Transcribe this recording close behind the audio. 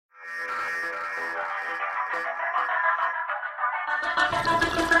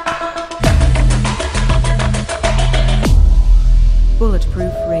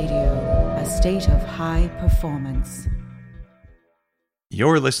Bulletproof Radio, a state of high performance.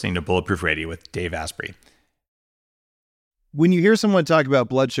 You're listening to Bulletproof Radio with Dave Asprey. When you hear someone talk about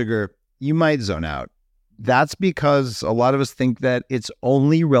blood sugar, you might zone out. That's because a lot of us think that it's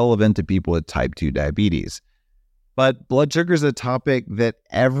only relevant to people with type 2 diabetes. But blood sugar is a topic that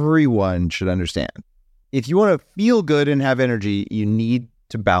everyone should understand. If you want to feel good and have energy, you need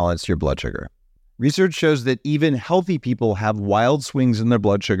to balance your blood sugar. Research shows that even healthy people have wild swings in their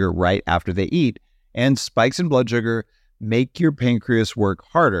blood sugar right after they eat, and spikes in blood sugar make your pancreas work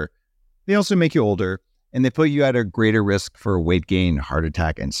harder. They also make you older, and they put you at a greater risk for weight gain, heart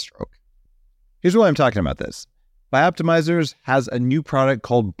attack, and stroke. Here's why I'm talking about this. Bioptimizers has a new product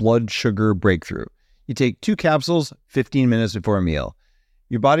called Blood Sugar Breakthrough. You take 2 capsules 15 minutes before a meal.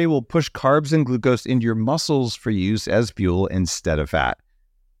 Your body will push carbs and glucose into your muscles for use as fuel instead of fat.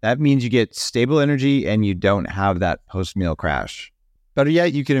 That means you get stable energy and you don't have that post-meal crash. Better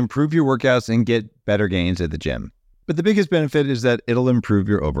yet, you can improve your workouts and get better gains at the gym. But the biggest benefit is that it'll improve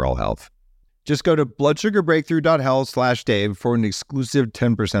your overall health. Just go to bloodsugarbreakthrough.health/Dave for an exclusive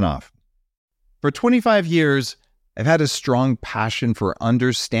 10% off. For 25 years, I've had a strong passion for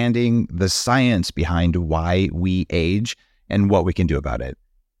understanding the science behind why we age and what we can do about it.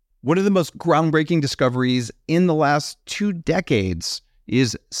 One of the most groundbreaking discoveries in the last 2 decades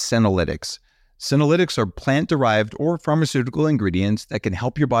is senolytics. Senolytics are plant-derived or pharmaceutical ingredients that can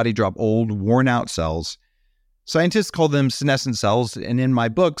help your body drop old, worn-out cells. Scientists call them senescent cells, and in my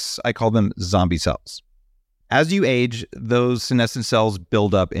books, I call them zombie cells. As you age, those senescent cells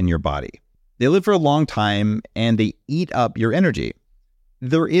build up in your body. They live for a long time, and they eat up your energy.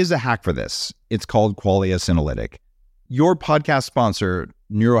 There is a hack for this. It's called Qualia Senolytic. Your podcast sponsor,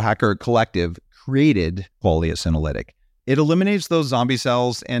 Neurohacker Collective, created Qualia Senolytic. It eliminates those zombie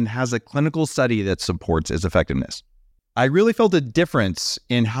cells and has a clinical study that supports its effectiveness. I really felt a difference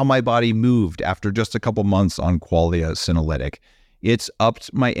in how my body moved after just a couple months on Qualia Senolytic. It's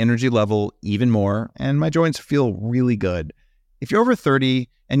upped my energy level even more, and my joints feel really good. If you're over 30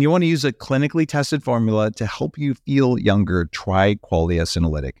 and you want to use a clinically tested formula to help you feel younger, try Qualia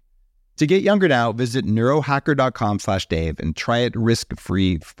Senolytic. To get younger now, visit neurohacker.com/Dave and try it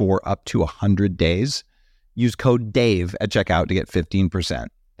risk-free for up to 100 days. Use code DAVE at checkout to get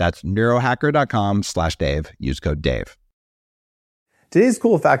 15%. That's neurohacker.com/Dave. Use code DAVE. Today's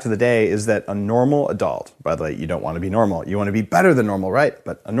cool fact of the day is that a normal adult, by the way, you don't want to be normal. You want to be better than normal, right?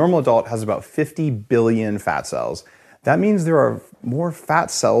 But a normal adult has about 50 billion fat cells. That means there are more fat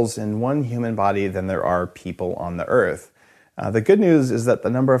cells in one human body than there are people on the earth. The good news is that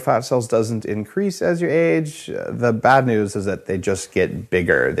the number of fat cells doesn't increase as you age. The bad news is that they just get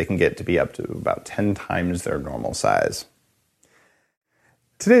bigger. They can get to be up to about 10 times their normal size.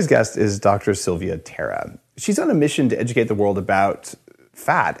 Today's guest is Dr. Sylvia Tara. She's on a mission to educate the world about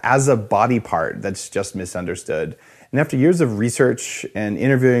fat as a body part that's just misunderstood. And after years of research and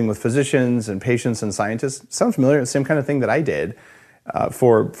interviewing with physicians and patients and scientists, sounds familiar, the same kind of thing that I did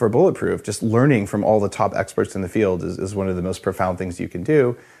for Bulletproof, just learning from all the top experts in the field is one of the most profound things you can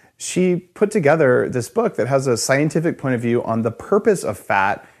do. She put together this book that has a scientific point of view on the purpose of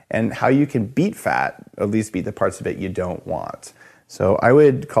fat and how you can beat fat, at least beat the parts of it you don't want. So I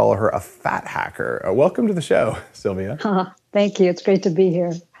would call her a fat hacker. Welcome to the show, Sylvia. Thank you. It's great to be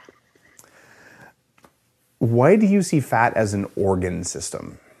here. Why do you see fat as an organ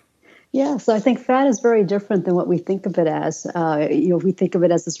system? Yeah, so I think fat is very different than what we think of it as. We think of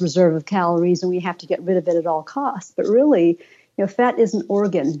it as this reserve of calories and we have to get rid of it at all costs. But really, fat is an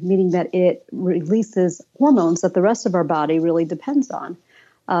organ, meaning that it releases hormones that the rest of our body really depends on.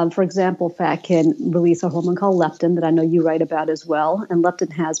 For example, fat can release a hormone called leptin that I know you write about as well. And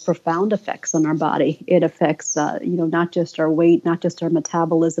leptin has profound effects on our body. It affects, not just our weight, not just our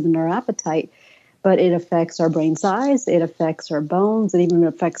metabolism and our appetite, but it affects our brain size, it affects our bones, it even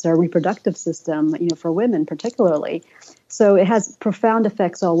affects our reproductive system, for women particularly. So it has profound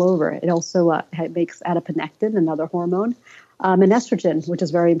effects all over. It also makes adiponectin, another hormone, and estrogen, which is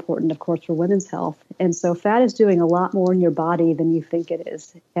very important, of course, for women's health. And so fat is doing a lot more in your body than you think it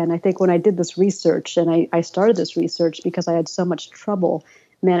is. And I think when I did this research, and I started this research because I had so much trouble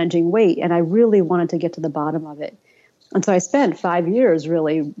managing weight, and I really wanted to get to the bottom of it. And so I spent 5 years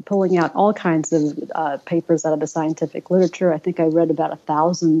really pulling out all kinds of papers out of the scientific literature. I think I read about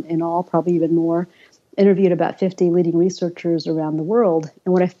 1,000 in all, probably even more. Interviewed about 50 leading researchers around the world.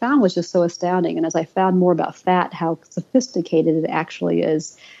 And what I found was just so astounding. And as I found more about fat, how sophisticated it actually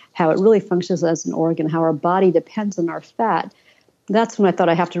is, how it really functions as an organ, how our body depends on our fat, That's when I thought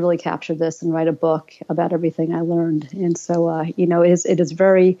I have to really capture this and write a book about everything I learned. And so, it is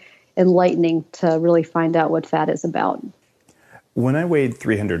very enlightening to really find out what fat is about. When I weighed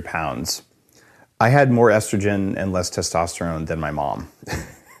 300 pounds, I had more estrogen and less testosterone than my mom.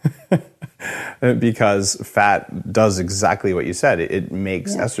 Because fat does exactly what you said. It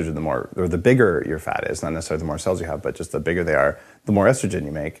makes estrogen the bigger your fat is, not necessarily the more cells you have, but just the bigger they are, the more estrogen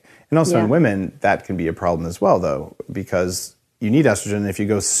you make. And also in women, that can be a problem as well, though, because you need estrogen if you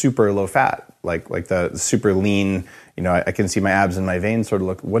go super low fat, like the super lean, I can see my abs and my veins sort of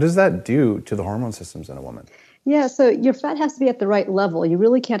look. What does that do to the hormone systems in a woman? Yeah, so your fat has to be at the right level. You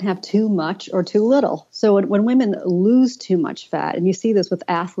really can't have too much or too little. So when women lose too much fat, and you see this with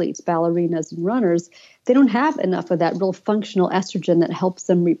athletes, ballerinas, and runners, they don't have enough of that real functional estrogen that helps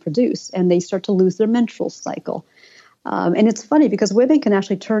them reproduce, and they start to lose their menstrual cycle. And it's funny because women can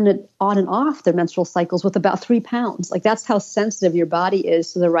actually turn it on and off their menstrual cycles with about 3 pounds. Like that's how sensitive your body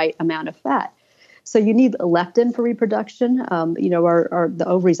is to the right amount of fat. So you need leptin for reproduction. The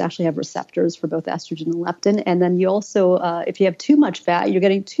ovaries actually have receptors for both estrogen and leptin. And then you also, if you have too much fat, you're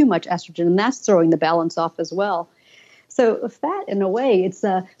getting too much estrogen, and that's throwing the balance off as well. So fat, in a way, it's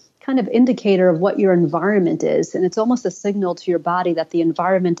a kind of indicator of what your environment is. And it's almost a signal to your body that the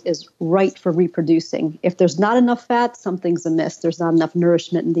environment is right for reproducing. If there's not enough fat, something's amiss. There's not enough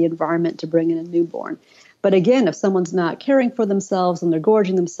nourishment in the environment to bring in a newborn. But again, if someone's not caring for themselves and they're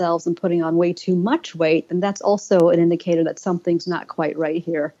gorging themselves and putting on way too much weight, then that's also an indicator that something's not quite right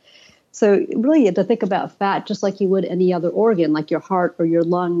here. So really you have to think about fat just like you would any other organ, like your heart or your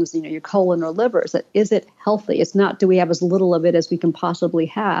lungs, your colon or liver. Is it healthy? It's not, do we have as little of it as we can possibly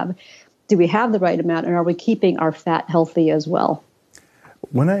have? Do we have the right amount? And are we keeping our fat healthy as well?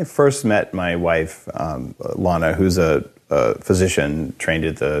 When I first met my wife, Lana, who's a physician trained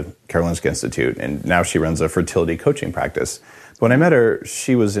at the Karolinska Institute, and now she runs a fertility coaching practice. But when I met her,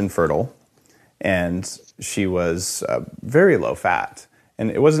 she was infertile, and she was very low fat. And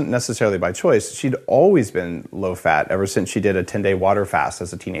it wasn't necessarily by choice. She'd always been low fat ever since she did a 10-day water fast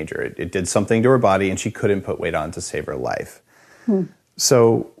as a teenager. It did something to her body, and she couldn't put weight on to save her life.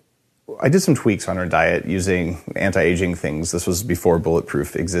 So I did some tweaks on her diet using anti-aging things. This was before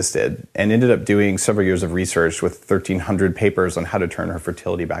Bulletproof existed, and ended up doing several years of research with 1,300 papers on how to turn her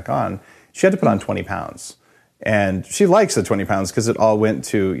fertility back on. She had to put on 20 pounds. And she likes the 20 pounds because it all went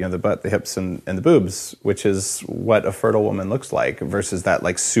to the butt, the hips, and the boobs, which is what a fertile woman looks like versus that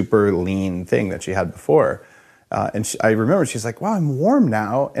like super lean thing that she had before. I remember she's like, wow, I'm warm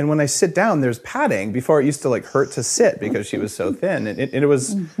now. And when I sit down, there's padding. Before it used to like hurt to sit because she was so thin. And it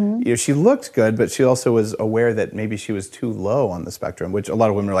was, she looked good, but she also was aware that maybe she was too low on the spectrum, which a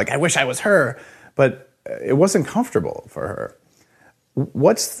lot of women are like, I wish I was her. But it wasn't comfortable for her.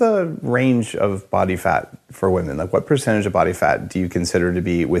 What's the range of body fat for women? Like what percentage of body fat do you consider to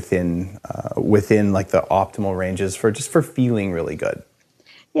be within like the optimal ranges for feeling really good?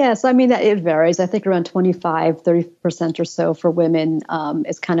 Yes, I mean, that it varies. I think around 25, 30% or so for women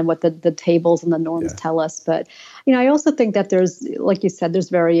is kind of what the tables and the norms tell us. But, I also think that there's, like you said, there's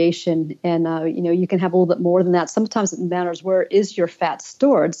variation. And, you can have a little bit more than that. Sometimes it matters where is your fat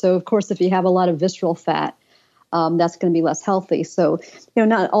stored. So, of course, if you have a lot of visceral fat, that's going to be less healthy. So,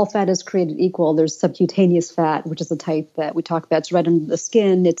 not all fat is created equal. There's subcutaneous fat, which is the type that we talk about. It's right under the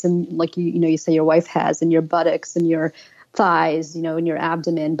skin. It's in, like you say your wife has, in your buttocks and your thighs, in your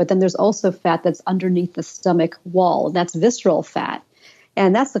abdomen. But then there's also fat that's underneath the stomach wall. That's visceral fat.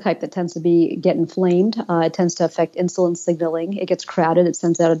 And that's the type that tends to get inflamed. It tends to affect insulin signaling. It gets crowded. It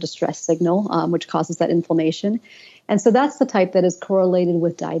sends out a distress signal, which causes that inflammation. And so that's the type that is correlated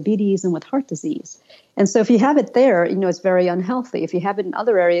with diabetes and with heart disease. And so if you have it there, it's very unhealthy. If you have it in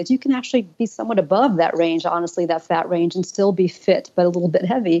other areas, you can actually be somewhat above that range, honestly, that fat range, and still be fit, but a little bit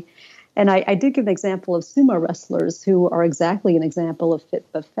heavy. And I did give an example of sumo wrestlers who are exactly an example of fit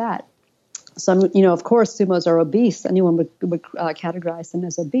but fat. So, of course, sumos are obese. Anyone would categorize them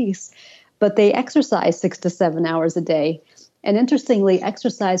as obese. But they exercise 6 to 7 hours a day. And interestingly,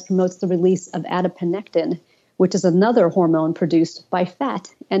 exercise promotes the release of adiponectin, which is another hormone produced by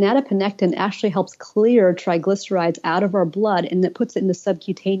fat. And adiponectin actually helps clear triglycerides out of our blood, and it puts it in the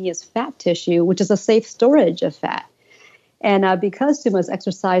subcutaneous fat tissue, which is a safe storage of fat. And because sumos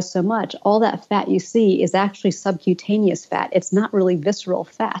exercise so much, all that fat you see is actually subcutaneous fat. It's not really visceral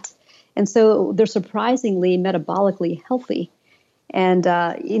fat. And so they're surprisingly metabolically healthy. And,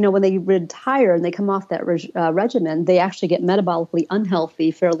 when they retire and they come off that regimen, they actually get metabolically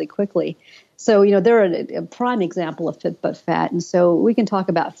unhealthy fairly quickly. So, they're a prime example of fit but fat. And so we can talk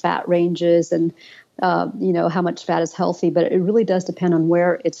about fat ranges and, how much fat is healthy, but it really does depend on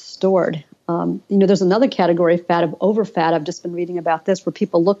where it's stored. There's another category of fat, of overfat. I've just been reading about this, where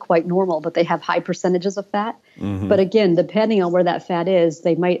people look quite normal, but they have high percentages of fat. Mm-hmm. But again, depending on where that fat is,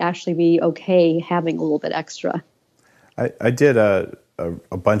 they might actually be okay having a little bit extra. I did a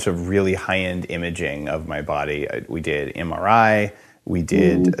bunch of really high-end imaging of my body. We did MRI, we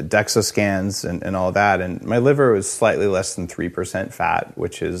did DEXA scans and all that, and my liver was slightly less than 3% fat,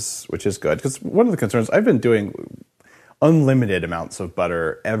 which is good. Because one of the concerns, I've been doing unlimited amounts of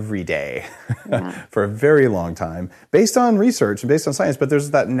butter every day for a very long time, based on research and based on science. But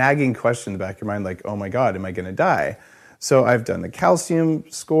there's that nagging question in the back of your mind, like, oh my God, am I going to die? So I've done the calcium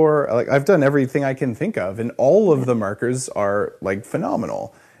score, like I've done everything I can think of, and all of the markers are like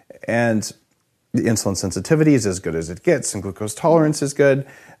phenomenal. And the insulin sensitivity is as good as it gets, and glucose tolerance is good,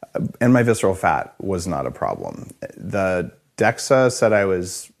 and my visceral fat was not a problem. The DEXA said I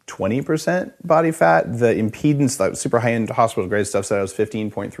was 20% body fat. The impedance, that super high-end hospital grade stuff, said I was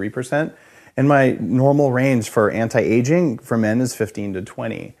 15.3%. And my normal range for anti-aging for men is 15 to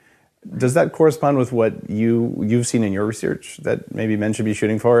 20. Does that correspond with what you've seen in your research that maybe men should be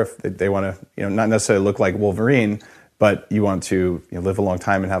shooting for if they want to, not necessarily look like Wolverine, but you want to live a long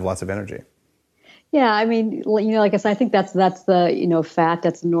time and have lots of energy? Yeah, I mean, like I said, I think that's the, fat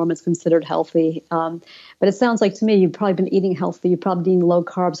that's the norm. It's considered healthy. But it sounds like to me, you've probably been eating healthy. You've probably been eating low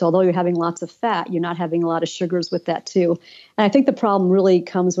carbs. So although you're having lots of fat, you're not having a lot of sugars with that too. And I think the problem really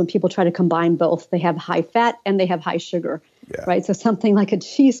comes when people try to combine both. They have high fat and they have high sugar, right? So something like a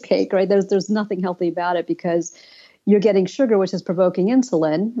cheesecake, right? There's nothing healthy about it, because you're getting sugar, which is provoking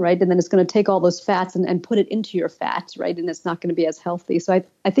insulin, right? And then it's going to take all those fats and put it into your fats, right? And it's not going to be as healthy. So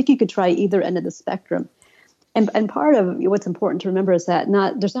I think you could try either end of the spectrum. And part of what's important to remember is that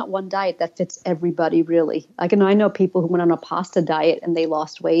there's not one diet that fits everybody, really. Like, I know people who went on a pasta diet and they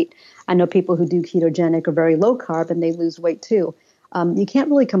lost weight. I know people who do ketogenic or very low carb and they lose weight too. You can't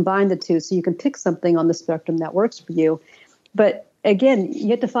really combine the two, so you can pick something on the spectrum that works for you. But again, you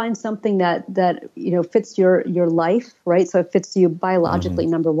have to find something that fits your life, right? So it fits you biologically,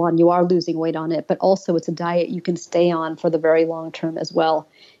 number one. You are losing weight on it, but also it's a diet you can stay on for the very long term as well.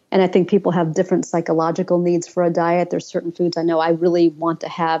 And I think people have different psychological needs for a diet. There's certain foods I know I really want to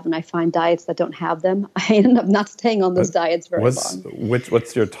have, and I find diets that don't have them, I end up not staying on those diets very long.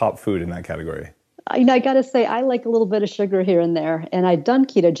 What's your top food in that category? I got to say, I like a little bit of sugar here and there, and I've done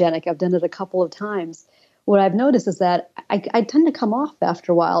ketogenic. I've done it a couple of times. What I've noticed is that I tend to come off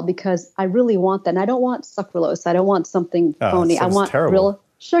after a while because I really want that. And I don't want sucralose. I don't want something phony. I want real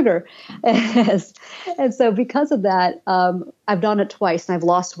sugar. And so because of that, I've done it twice and I've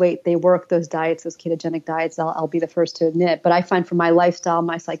lost weight. They work, those diets, those ketogenic diets, I'll be the first to admit. But I find for my lifestyle,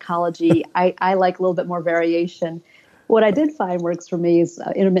 my psychology, I like a little bit more variation. What I did find works for me is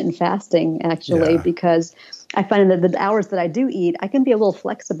intermittent fasting, actually, because I find that the hours that I do eat, I can be a little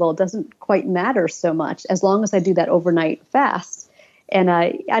flexible. It doesn't quite matter so much as long as I do that overnight fast. And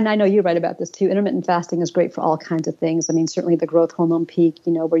I know you're right about this too. Intermittent fasting is great for all kinds of things. I mean, certainly the growth hormone peak,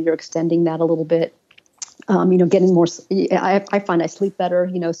 where you're extending that a little bit. Getting more. I find I sleep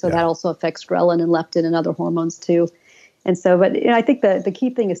better. So that also affects ghrelin and leptin and other hormones too. And so, but I think the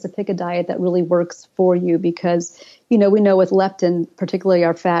key thing is to pick a diet that really works for you, because, we know with leptin, particularly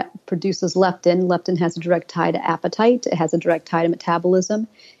our fat produces leptin. Leptin has a direct tie to appetite. It has a direct tie to metabolism.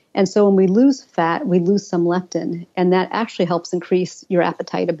 And so when we lose fat, we lose some leptin, and that actually helps increase your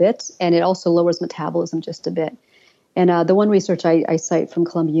appetite a bit. And it also lowers metabolism just a bit. And the one research I cite from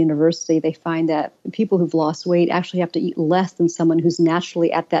Columbia University, they find that people who've lost weight actually have to eat less than someone who's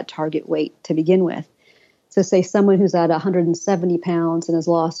naturally at that target weight to begin with. So say someone who's at 170 pounds and has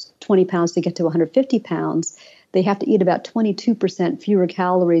lost 20 pounds to get to 150 pounds, they have to eat about 22% fewer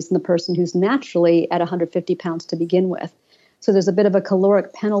calories than the person who's naturally at 150 pounds to begin with. So there's a bit of a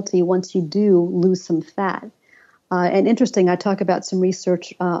caloric penalty once you do lose some fat. And interesting, I talk about some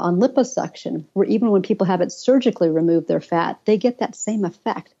research on liposuction, where even when people have it surgically remove their fat, they get that same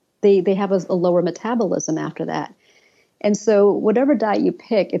effect. They have a lower metabolism after that. And so whatever diet you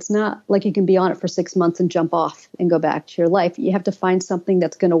pick, it's not like you can be on it for 6 months and jump off and go back to your life. You have to find something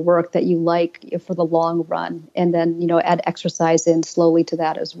that's going to work, that you like for the long run, and then, add exercise in slowly to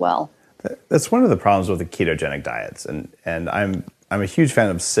that as well. That's one of the problems with the ketogenic diets. And I'm a huge fan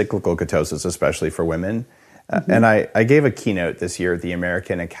of cyclical ketosis, especially for women. And I gave a keynote this year at the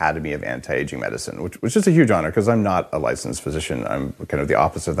American Academy of Anti-Aging Medicine, which is a huge honor because I'm not a licensed physician. I'm kind of the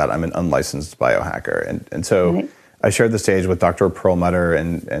opposite of that. I'm an unlicensed biohacker. And so I shared the stage with Dr. Perlmutter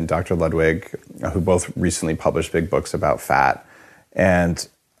and Dr. Ludwig, who both recently published big books about fat. And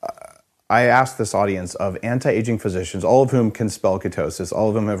I asked this audience of anti-aging physicians, all of whom can spell ketosis, all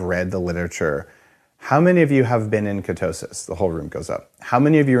of them have read the literature. How many of you have been in ketosis? The whole room goes up. How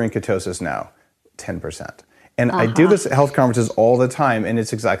many of you are in ketosis now? 10%. And I do this at health conferences all the time, and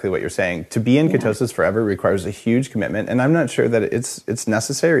it's exactly what you're saying. To be in ketosis forever requires a huge commitment, and I'm not sure that it's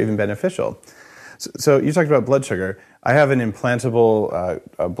necessary or even beneficial. So you talked about blood sugar. I have an implantable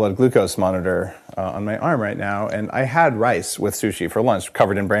blood glucose monitor on my arm right now, and I had rice with sushi for lunch,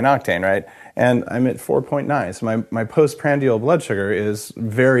 covered in brain octane, right? And I'm at 4.9. So my postprandial blood sugar is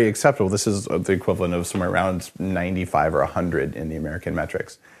very acceptable. This is the equivalent of somewhere around 95 or 100 in the American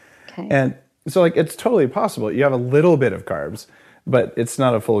metrics. Okay. And so it's totally possible. You have a little bit of carbs, but it's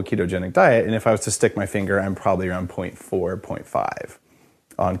not a full ketogenic diet. And if I was to stick my finger, I'm probably around 0.4, 0.5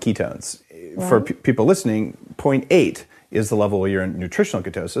 on ketones. Right. For people listening, 0.8 is the level where you're in nutritional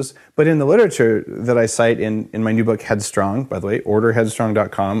ketosis. But in the literature that I cite in my new book, Headstrong, by the way, order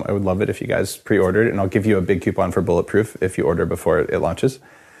headstrong.com. I would love it if you guys pre-ordered, and I'll give you a big coupon for Bulletproof if you order before it launches.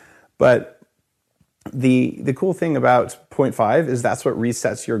 But the cool thing about 0.5 is that's what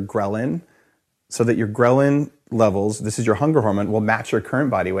resets your ghrelin, so that your ghrelin levels, this is your hunger hormone, will match your current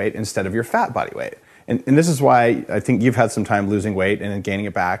body weight instead of your fat body weight. And this is why I think you've had some time losing weight and then gaining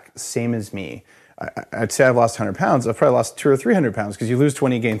it back, same as me. I'd say I've lost 100 pounds. I've probably lost 200 or 300 pounds because you lose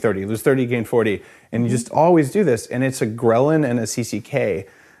 20, gain 30, you lose 30, gain 40. And you just always do this. And it's a ghrelin and a CCK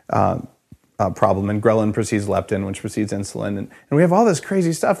problem. And ghrelin precedes leptin, which precedes insulin. And we have all this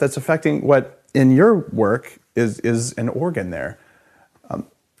crazy stuff that's affecting what in your work is an organ there.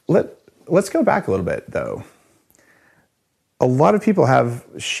 Let's go back a little bit, though. A lot of people have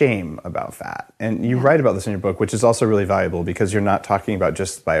shame about fat. And you write about this in your book, which is also really valuable because you're not talking about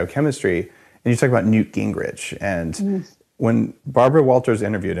just biochemistry. And you talk about Newt Gingrich. And when Barbara Walters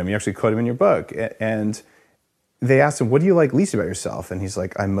interviewed him, you actually quote him in your book. And they asked him, what do you like least about yourself? And he's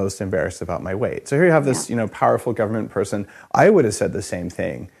like, I'm most embarrassed about my weight. So here you have this powerful government person. I would have said the same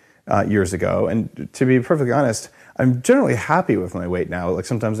thing years ago. And to be perfectly honest, I'm generally happy with my weight now. Like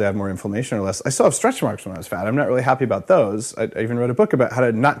sometimes I have more inflammation or less. I still have stretch marks when I was fat. I'm not really happy about those. I even wrote a book about how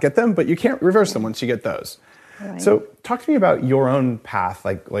to not get them, but you can't reverse them once you get those. Right. So talk to me about your own path.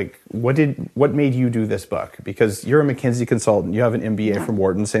 Like what made you do this book? Because you're a McKinsey consultant. You have an MBA from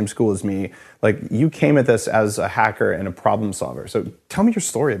Wharton, same school as me. Like you came at this as a hacker and a problem solver. So tell me your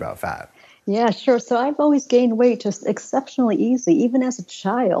story about fat. Yeah, sure. So I've always gained weight just exceptionally easy. Even as a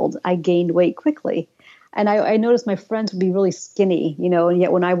child, I gained weight quickly. And I noticed my friends would be really skinny, and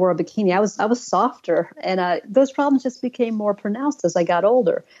yet when I wore a bikini, I was softer. And those problems just became more pronounced as I got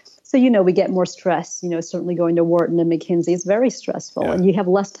older. So, we get more stress, certainly going to Wharton and McKinsey is very stressful. Yeah. And you have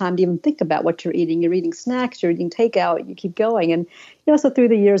less time to even think about what you're eating. You're eating snacks, you're eating takeout, you keep going. And, so through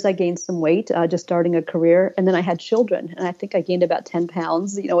the years, I gained some weight, just starting a career. And then I had children. And I think I gained about 10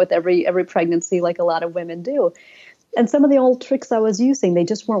 pounds, with every pregnancy, like a lot of women do. And some of the old tricks I was using, they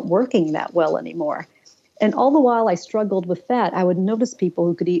just weren't working that well anymore. And all the while I struggled with fat, I would notice people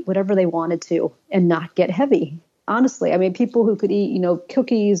who could eat whatever they wanted to and not get heavy. Honestly, I mean, people who could eat,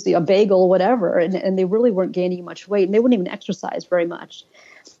 cookies, a bagel, whatever, and they really weren't gaining much weight, and they wouldn't even exercise very much.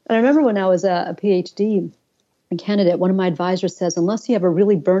 And I remember when I was a PhD candidate, one of my advisors says, unless you have a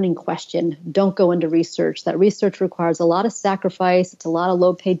really burning question, don't go into research. That research requires a lot of sacrifice. It's a lot of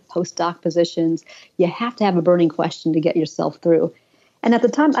low-paid postdoc positions. You have to have a burning question to get yourself through. And at the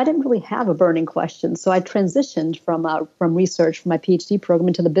time, I didn't really have a burning question. So I transitioned from research, from my PhD program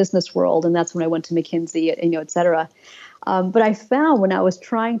into the business world. And that's when I went to McKinsey, et cetera. But I found when I was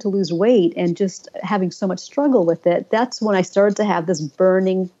trying to lose weight and just having so much struggle with it, that's when I started to have this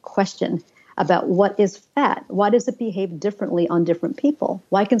burning question about what is fat? Why does it behave differently on different people?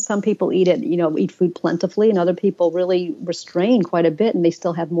 Why can some people eat it, eat food plentifully, and other people really restrain quite a bit and they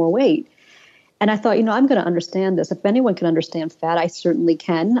still have more weight? And I thought, I'm going to understand this. If anyone can understand fat, I certainly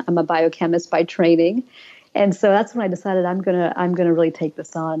can. I'm a biochemist by training. And so that's when I decided I'm going to really take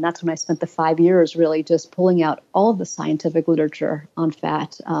this on. And that's when I spent the 5 years really just pulling out all of the scientific literature on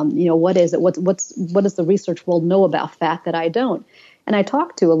fat. What is it? What does the research world know about fat that I don't? And I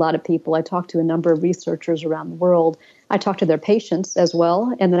talked to a lot of people. I talked to a number of researchers around the world. I talked to their patients as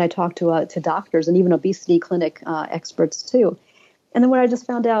well. And then I talked to doctors and even obesity clinic experts too. And then what I just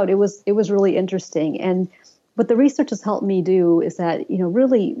found out, it was really interesting. And what the research has helped me do is that,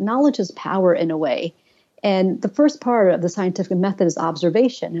 really knowledge is power in a way. And the first part of the scientific method is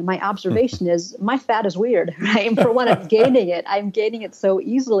observation. And my observation is my fat is weird, right? And for one, I'm gaining it so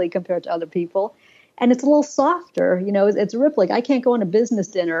easily compared to other people. And it's a little softer, it's rippling. I can't go on a business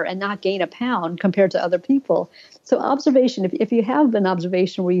dinner and not gain a pound compared to other people. So observation, if you have an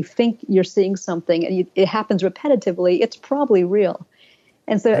observation where you think you're seeing something and it happens repetitively, it's probably real.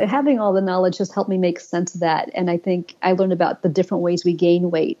 And so having all the knowledge just helped me make sense of that. And I think I learned about the different ways we gain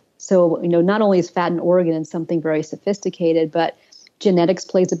weight. So, not only is fat an organ and something very sophisticated, but genetics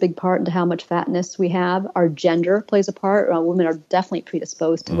plays a big part into how much fatness we have. Our gender plays a part. Women are definitely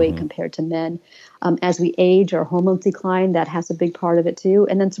predisposed to weight compared to men. As we age, our hormones decline. That has a big part of it too.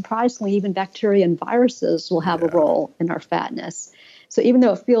 And then surprisingly, even bacteria and viruses will have a role in our fatness. So even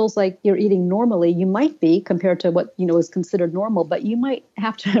though it feels like you're eating normally, you might be compared to what is considered normal, but you might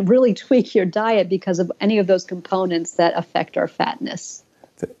have to really tweak your diet because of any of those components that affect our fatness.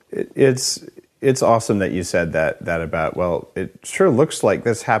 It's awesome that you said that about, well, it sure looks like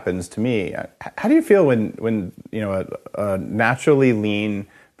this happens to me. How do you feel when a naturally lean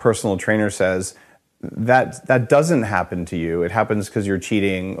personal trainer says that doesn't happen to you? It happens because you're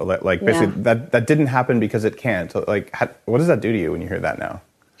cheating. Like basically that didn't happen because it can't. Like, what does that do to you when you hear that now?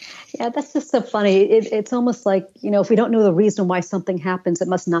 Yeah, that's just so funny. It's almost like, if we don't know the reason why something happens, it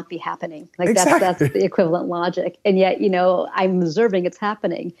must not be happening. Like exactly. that's the equivalent logic. And yet, I'm observing it's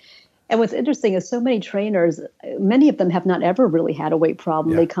happening. And what's interesting is so many trainers, many of them have not ever really had a weight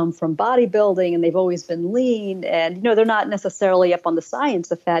problem. Yeah. They come from bodybuilding and they've always been lean, and they're not necessarily up on the science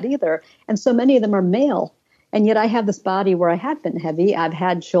of fat either. And so many of them are male. And yet I have this body where I have been heavy. I've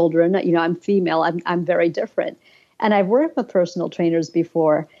had children. I'm female. I'm very different. And I've worked with personal trainers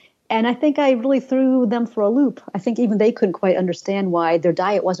before. And I think I really threw them for a loop. I think even they couldn't quite understand why their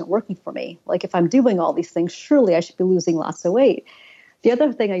diet wasn't working for me. Like, if I'm doing all these things, surely I should be losing lots of weight. The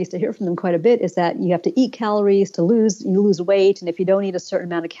other thing I used to hear from them quite a bit is that you have to eat calories to lose weight. And if you don't eat a certain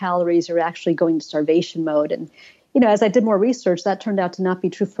amount of calories, you're actually going to starvation mode. And, as I did more research, that turned out to not be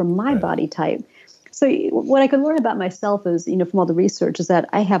true for my body type. So what I could learn about myself is, from all the research, is that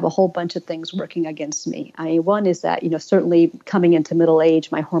I have a whole bunch of things working against me. One is that, certainly coming into middle age,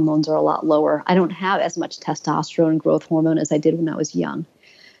 my hormones are a lot lower. I don't have as much testosterone and growth hormone as I did when I was young.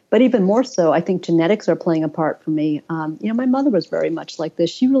 But even more so, I think genetics are playing a part for me. My mother was very much like this.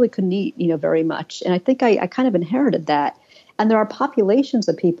 She really couldn't eat, very much. And I think I kind of inherited that. And there are populations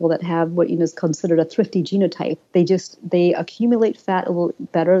of people that have what is considered a thrifty genotype. They accumulate fat a little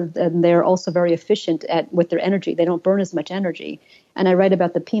better, and they're also very efficient with their energy. They don't burn as much energy. And I write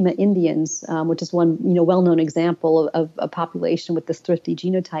about the Pima Indians, which is one well-known example of a population with this thrifty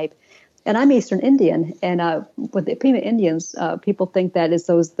genotype. And I'm Eastern Indian, and with the Pima Indians, people think that it's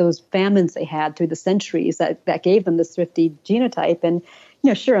those famines they had through the centuries that gave them this thrifty genotype. And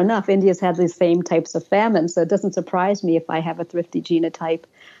sure enough, India's had these same types of famines, so it doesn't surprise me if I have a thrifty genotype.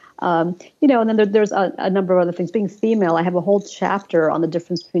 And then there's a number of other things. Being female, I have a whole chapter on the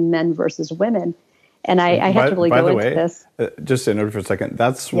difference between men versus women. And I had to really go into this. Just to interrupt for a second,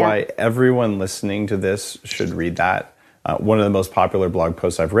 that's why everyone listening to this should read that. One of the most popular blog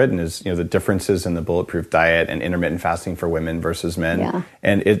posts I've written is, the differences in the bulletproof diet and intermittent fasting for women versus men. Yeah.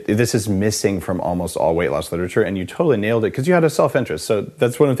 And this is missing from almost all weight loss literature. And you totally nailed it because you had a self-interest. So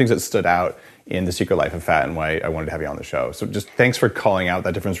that's one of the things that stood out in The Secret Life of Fat and why I wanted to have you on the show. So just thanks for calling out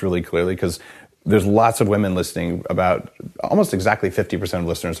that difference really clearly, because there's lots of women listening. About almost exactly 50% of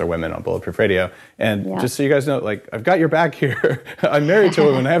listeners are women on Bulletproof Radio. And just so you guys know, like, I've got your back here. I'm married to a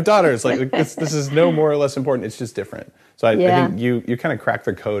woman. I have daughters. Like, this is no more or less important. It's just different. So I think you kind of cracked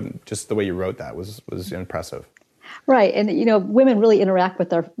the code. Just the way you wrote that was impressive. Right. And, women really interact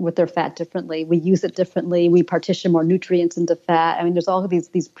with their fat differently. We use it differently. We partition more nutrients into fat. There's all of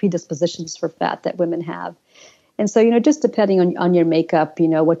these predispositions for fat that women have. And so, just depending on your makeup,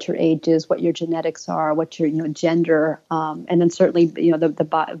 what your age is, what your genetics are, what your, gender, and then certainly,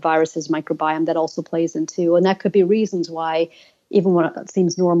 the viruses, microbiome, that also plays into. And that could be reasons why, even when it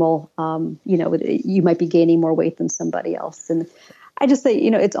seems normal, you might be gaining more weight than somebody else. And I just say,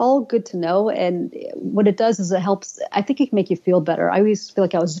 it's all good to know. And what it does is it helps. I think it can make you feel better. I always feel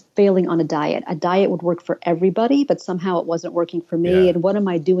like I was failing on a diet. A diet would work for everybody, but somehow it wasn't working for me. Yeah. And what am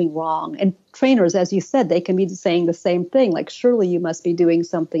I doing wrong? And trainers, as you said, they can be saying the same thing. Like, surely you must be doing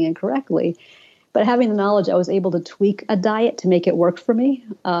something incorrectly. But having the knowledge, I was able to tweak a diet to make it work for me.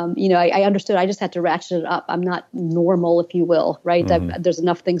 I understood I just had to ratchet it up. I'm not normal, if you will, right? Mm-hmm. There's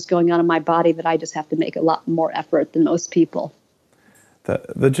enough things going on in my body that I just have to make a lot more effort than most people.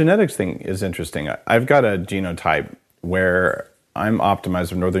 The genetics thing is interesting. I've got a genotype where I'm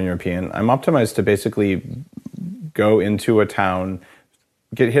optimized, Northern European. I'm optimized to basically go into a town,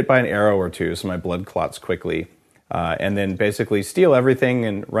 get hit by an arrow or two so my blood clots quickly, and then basically steal everything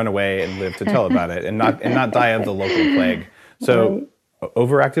and run away and live to tell about it and not die of the local plague. So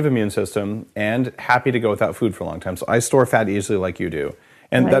overactive immune system and happy to go without food for a long time. So I store fat easily like you do.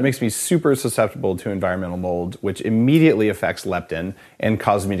 And that makes me super susceptible to environmental mold, which immediately affects leptin and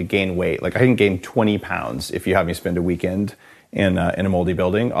causes me to gain weight. Like, I can gain 20 pounds if you have me spend a weekend in a moldy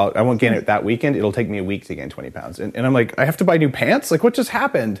building. I won't gain it that weekend. It'll take me a week to gain 20 pounds. And I'm like, I have to buy new pants? Like, what just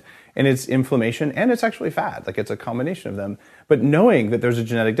happened? And it's inflammation and it's actually fat. Like, it's a combination of them. But knowing that there's a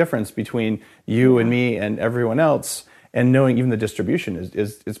genetic difference between you and me and everyone else, and knowing even the distribution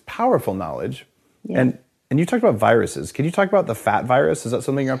is powerful knowledge. Yeah. And you talked about viruses. Can you talk about the fat virus? Is that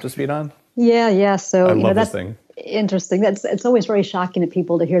something you're up to speed on? Yeah. So I love this thing. Interesting. It's always very shocking to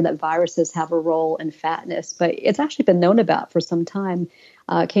people to hear that viruses have a role in fatness, but it's actually been known about for some time.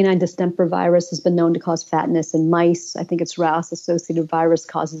 Canine distemper virus has been known to cause fatness in mice. I think it's Rouse-associated virus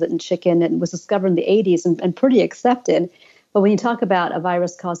causes it in chicken, and was discovered in the 80s and pretty accepted. But when you talk about a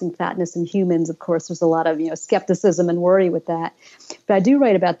virus causing fatness in humans, of course, there's a lot of skepticism and worry with that. But I do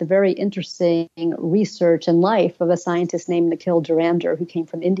write about the very interesting research and life of a scientist named Nikhil Dhurandhar, who came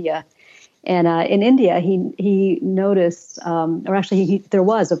from India. And in India, he noticed, there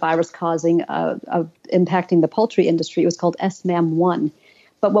was a virus impacting the poultry industry. It was called SMAM1.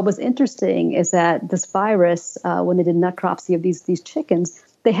 But what was interesting is that this virus, when they did necropsy of these chickens,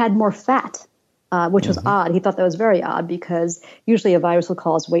 they had more fat, which was odd. He thought that was very odd because usually a virus will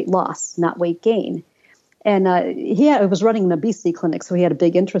cause weight loss, not weight gain. And he was running an obesity clinic, so he had a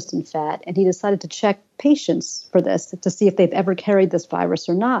big interest in fat. And he decided to check patients for this to see if they've ever carried this virus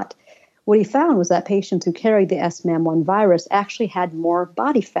or not. What he found was that patients who carried the SMAM1 virus actually had more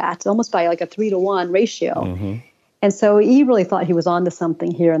body fat, almost by like a 3-to-1 ratio. Mm-hmm. And so he really thought he was onto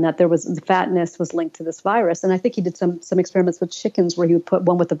something here, and that the fatness was linked to this virus. And I think he did some experiments with chickens where he would put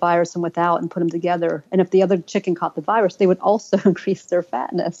one with the virus and without and put them together. And if the other chicken caught the virus, they would also increase their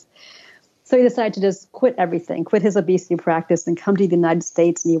fatness. So he decided to just quit everything, quit his obesity practice, and come to the United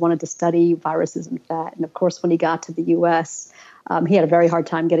States. And he wanted to study viruses and fat. And of course, when he got to the U.S., he had a very hard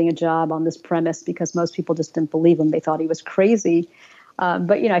time getting a job on this premise because most people just didn't believe him. They thought he was crazy.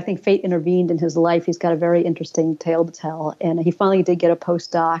 But I think fate intervened in his life. He's got a very interesting tale to tell. And he finally did get a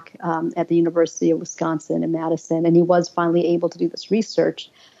postdoc at the University of Wisconsin in Madison. And he was finally able to do this research.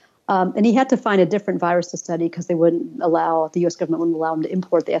 And he had to find a different virus to study because the U.S. government wouldn't allow him to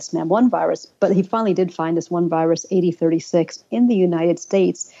import the SMAM1 virus. But he finally did find this one virus, 8036, in the United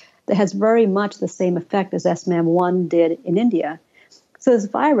States that has very much the same effect as SMAM1 did in India. So this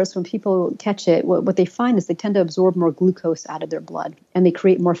virus, when people catch it, what they find is they tend to absorb more glucose out of their blood, and they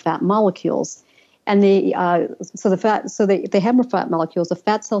create more fat molecules. And they have more fat molecules. The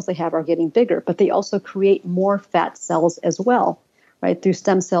fat cells they have are getting bigger, but they also create more fat cells as well, right, through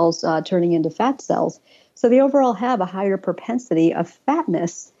stem cells turning into fat cells. So they overall have a higher propensity of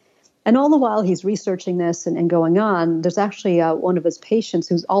fatness. And all the while he's researching this and going on, there's actually one of his patients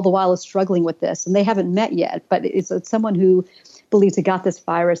who's all the while is struggling with this, and they haven't met yet, but it's someone who believes he got this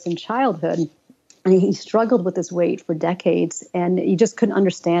virus in childhood, and he struggled with his weight for decades, and he just couldn't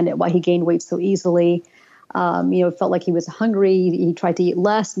understand it, why he gained weight so easily. It felt like he was hungry. He tried to eat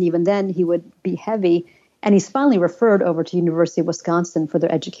less, and even then he would be heavy. And he's finally referred over to University of Wisconsin for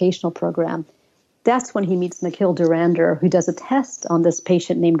their educational program. That's when he meets Nikhil Dhurandhar, who does a test on this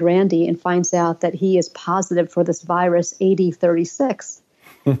patient named Randy and finds out that he is positive for this virus 8036.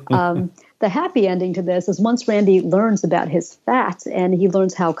 The happy ending to this is once Randy learns about his fat and he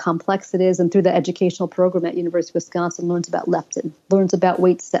learns how complex it is, and through the educational program at University of Wisconsin learns about leptin, learns about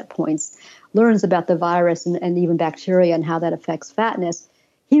weight set points, learns about the virus and even bacteria and how that affects fatness,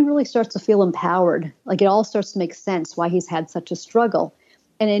 he really starts to feel empowered. Like it all starts to make sense why he's had such a struggle.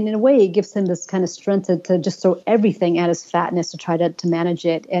 And in a way, it gives him this kind of strength to just throw everything at his fatness to try to manage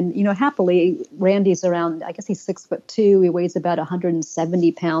it. And, happily, Randy's around, I guess he's 6'2". He weighs about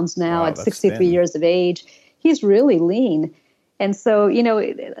 170 pounds now at 63 thin. years of age. He's really lean. And so,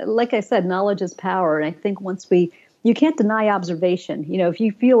 like I said, knowledge is power. And I think you can't deny observation. If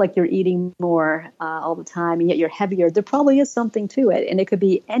you feel like you're eating more all the time and yet you're heavier, there probably is something to it. And it could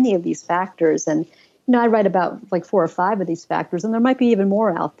be any of these factors. And I write about like 4 or 5 of these factors, and there might be even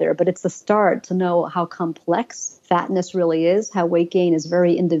more out there, but it's the start to know how complex fatness really is, how weight gain is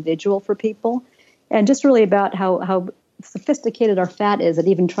very individual for people, and just really about how sophisticated our fat is at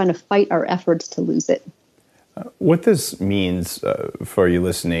even trying to fight our efforts to lose it. What this means for you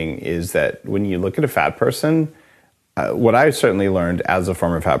listening is that when you look at a fat person, what I certainly learned as a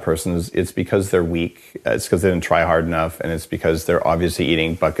former fat person is it's because they're weak, it's because they didn't try hard enough, and it's because they're obviously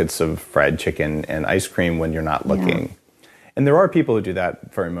eating buckets of fried chicken and ice cream when you're not looking. Yeah. And there are people who do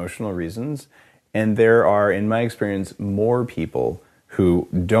that for emotional reasons, and there are, in my experience, more people who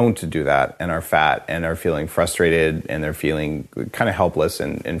don't do that and are fat and are feeling frustrated and they're feeling kind of helpless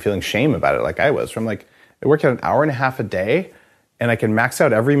and feeling shame about it like I was. From like, I work out an hour and a half a day, and I can max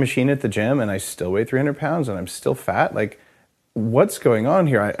out every machine at the gym and I still weigh 300 pounds and I'm still fat. Like, what's going on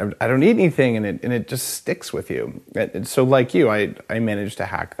here? I don't eat anything, and it just sticks with you. And so like you, I managed to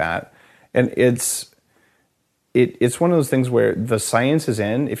hack that, and it's one of those things where the science is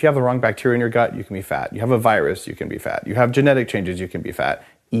in. If you have the wrong bacteria in your gut, you can be fat. You have a virus, you can be fat. You have genetic changes, you can be fat,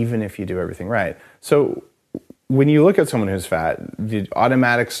 even if you do everything right. So when you look at someone who's fat, the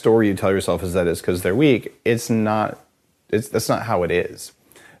automatic story you tell yourself is that it's because they're weak. That's not how it is.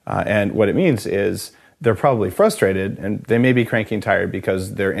 And what it means is they're probably frustrated, and they may be cranky and tired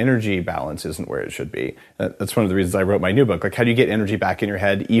because their energy balance isn't where it should be. That's one of the reasons I wrote my new book. Like, how do you get energy back in your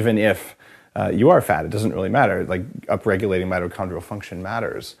head even if you are fat? It doesn't really matter. Like, upregulating mitochondrial function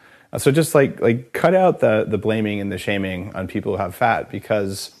matters. So just like cut out the blaming and the shaming on people who have fat,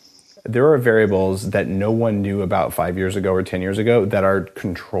 because there are variables that no one knew about 5 years ago or 10 years ago that are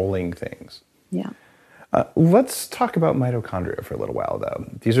controlling things. Yeah. Let's talk about mitochondria for a little while, though.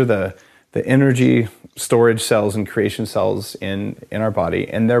 These are the energy storage cells and creation cells in our body,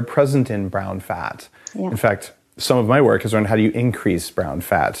 and they're present in brown fat. Yeah. In fact, some of my work is on how do you increase brown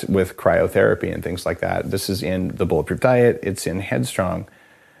fat with cryotherapy and things like that. This is in the Bulletproof Diet. It's in Headstrong.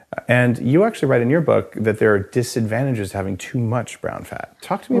 And you actually write in your book that there are disadvantages to having too much brown fat.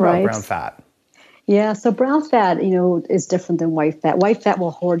 Talk to me about brown fat. Yeah, so brown fat, is different than white fat. White fat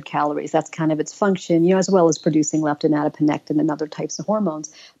will hoard calories. That's kind of its function, as well as producing leptin, adiponectin, and other types of hormones.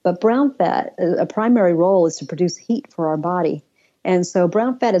 But brown fat, a primary role is to produce heat for our body. And so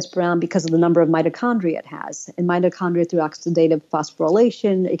brown fat is brown because of the number of mitochondria it has. And mitochondria, through oxidative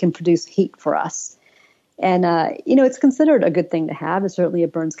phosphorylation, it can produce heat for us. And, it's considered a good thing to have.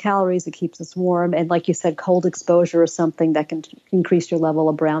 It burns calories. It keeps us warm. And like you said, cold exposure is something that can increase your level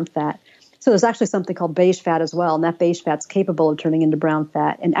of brown fat. So there's actually something called beige fat as well. And that beige fat's capable of turning into brown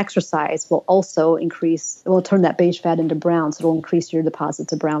fat. And exercise will also turn that beige fat into brown. So it'll increase your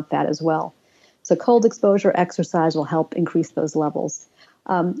deposits of brown fat as well. So cold exposure, exercise will help increase those levels.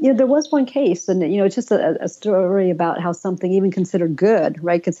 There was one case, and it's just a story about how something even considered good,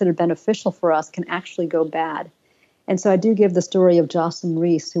 right, considered beneficial for us, can actually go bad. And so I do give the story of Jocelyn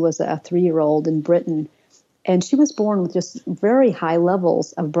Reese, who was a 3-year-old in Britain, and she was born with just very high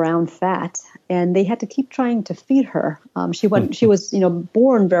levels of brown fat, and they had to keep trying to feed her. She was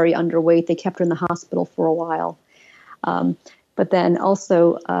born very underweight. They kept her in the hospital for a while. But then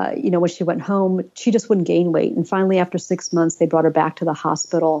also, when she went home, she just wouldn't gain weight. And finally, after 6 months, they brought her back to the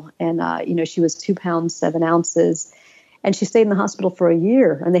hospital. And, she was 2 pounds, 7 ounces. And she stayed in the hospital for a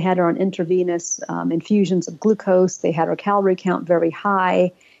year. And they had her on intravenous infusions of glucose. They had her calorie count very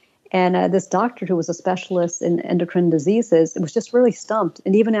high. And this doctor, who was a specialist in endocrine diseases, was just really stumped.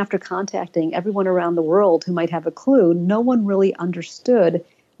 And even after contacting everyone around the world who might have a clue, no one really understood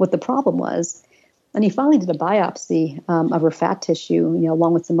what the problem was. And he finally did a biopsy of her fat tissue,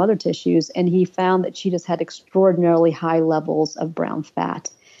 along with some other tissues, and he found that she just had extraordinarily high levels of brown fat.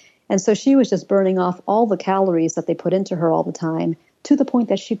 And so she was just burning off all the calories that they put into her all the time, to the point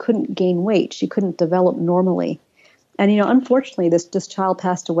that she couldn't gain weight. She couldn't develop normally. And, unfortunately, this child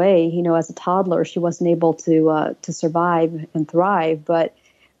passed away, as a toddler. She wasn't able to survive and thrive, but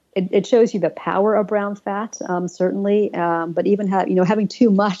it shows you the power of brown fat, certainly. But even having too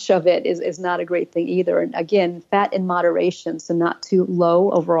much of it is not a great thing either. And again, fat in moderation, so not too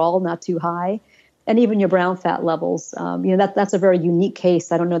low overall, not too high. And even your brown fat levels, that's a very unique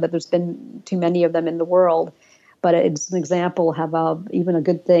case. I don't know that there's been too many of them in the world, but it's an example of how even a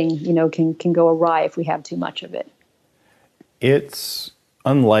good thing, can go awry if we have too much of it. It's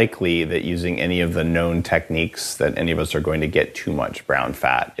unlikely that using any of the known techniques that any of us are going to get too much brown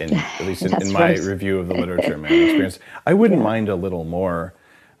fat, at least in my review of the literature and my own experience. I wouldn't mind a little more.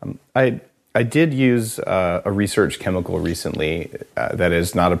 I did use a research chemical recently that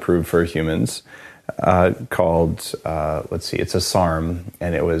is not approved for humans called, it's a SARM,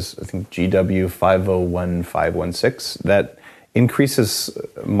 and it was, I think, GW501516, that increases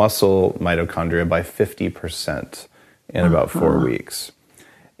muscle mitochondria by 50% in about 4 weeks.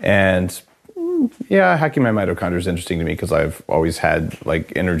 And hacking my mitochondria is interesting to me because I've always had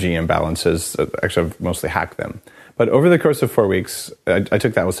energy imbalances. Actually, I've mostly hacked them. But over the course of 4 weeks, I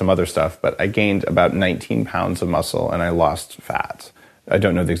took that with some other stuff, but I gained about 19 pounds of muscle and I lost fat. I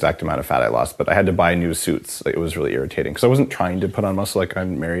don't know the exact amount of fat I lost, but I had to buy new suits. It was really irritating because I wasn't trying to put on muscle like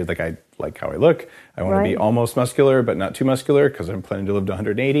I'm married, like I like how I look. I want to be almost muscular, but not too muscular because I'm planning to live to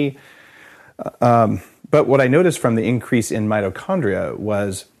 180. But what I noticed from the increase in mitochondria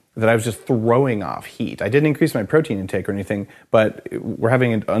was that I was just throwing off heat. I didn't increase my protein intake or anything, but we're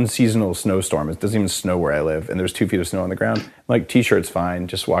having an unseasonal snowstorm. It doesn't even snow where I live, and there's 2 feet of snow on the ground. T-shirt's fine,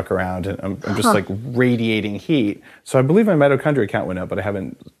 just walk around, and I'm just radiating heat. So I believe my mitochondria count went up, but I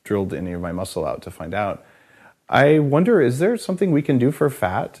haven't drilled any of my muscle out to find out. I wonder, is there something we can do for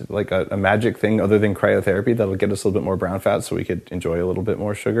fat, like a magic thing other than cryotherapy that'll get us a little bit more brown fat so we could enjoy a little bit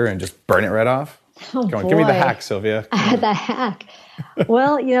more sugar and just burn it right off? Oh, Come on, boy. give me the hack, Sylvia. The hack.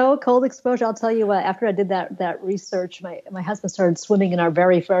 Well, cold exposure, I'll tell you what, after I did that research, my husband started swimming in our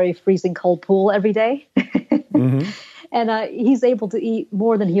very, very freezing cold pool every day. Mm-hmm. And he's able to eat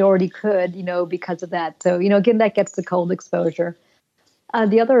more than he already could, because of that. So, again, that gets to cold exposure.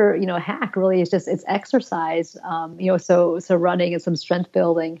 The other, hack really is just it's exercise. So running and some strength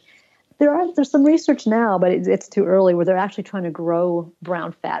building. There's some research now, but it's too early where they're actually trying to grow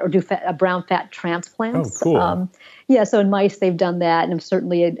brown fat or do brown fat transplants. Oh, cool. So in mice they've done that, and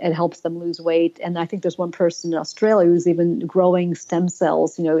certainly it helps them lose weight. And I think there's one person in Australia who's even growing stem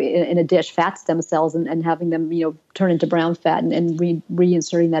cells, in a dish, fat stem cells, and having them, turn into brown fat and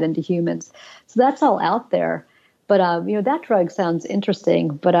reinserting that into humans. So that's all out there. But, that drug sounds interesting,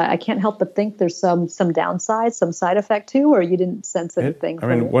 but I can't help but think there's some downsides, some side effect too, or you didn't sense anything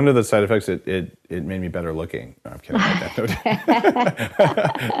from it? One of the side effects, it made me better looking. No, I'm kidding.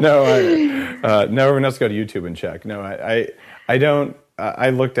 No, everyone else go to YouTube and check. No, I don't.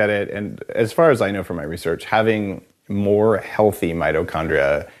 I looked at it, and as far as I know from my research, having more healthy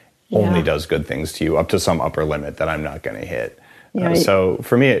mitochondria only does good things to you up to some upper limit that I'm not going to hit. So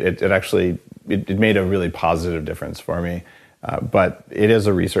for me, it actually it made a really positive difference for me. But it is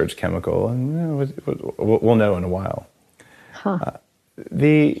a research chemical, and we'll know in a while.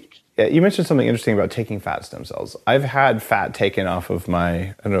 You mentioned something interesting about taking fat stem cells. I've had fat taken off of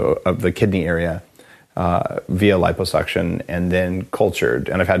of the kidney area via liposuction and then cultured,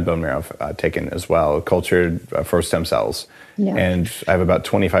 and I've had bone marrow taken as well, cultured for stem cells. Yeah. And I have about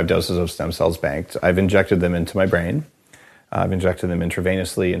 25 doses of stem cells banked. I've injected them into my brain. I've injected them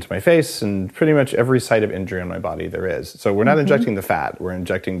intravenously into my face and pretty much every site of injury on my body there is. So we're not injecting the fat, we're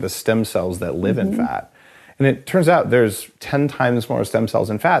injecting the stem cells that live in fat. And it turns out there's 10 times more stem cells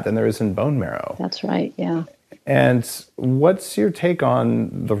in fat than there is in bone marrow. That's right, yeah. And what's your take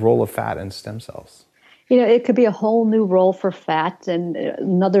on the role of fat in stem cells? It could be a whole new role for fat, and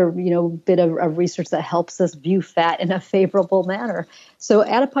another, bit of research that helps us view fat in a favorable manner. So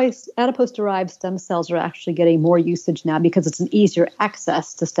adipose-derived stem cells are actually getting more usage now because it's an easier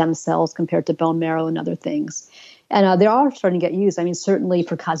access to stem cells compared to bone marrow and other things. And they are starting to get used. I mean, certainly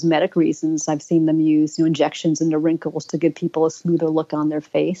for cosmetic reasons, I've seen them use injections into wrinkles to give people a smoother look on their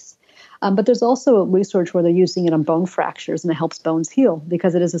face. But there's also research where they're using it on bone fractures, and it helps bones heal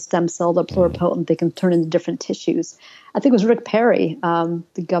because it is a stem cell that's pluripotent. They can turn into different tissues. I think it was Rick Perry,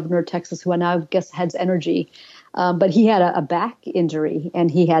 the governor of Texas, who I now guess heads energy. But he had a back injury, and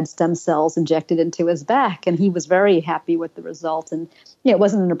he had stem cells injected into his back, and he was very happy with the result. And it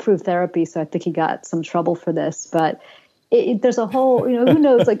wasn't an approved therapy, so I think he got some trouble for this. But there's a whole, who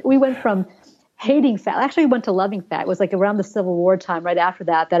knows, like we went from hating fat. Actually, we went to loving fat. It was like around the Civil War time, right after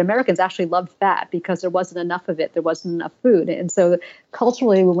that Americans actually loved fat because there wasn't enough of it. There wasn't enough food. And so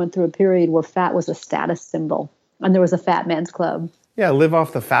culturally, we went through a period where fat was a status symbol, and there was a fat man's club. Yeah, live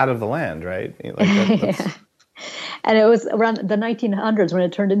off the fat of the land, right? Yeah. And it was around the 1900s when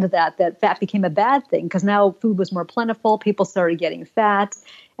it turned into that fat became a bad thing because now food was more plentiful. People started getting fat.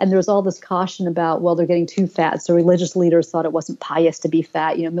 And there was all this caution about, they're getting too fat. So religious leaders thought it wasn't pious to be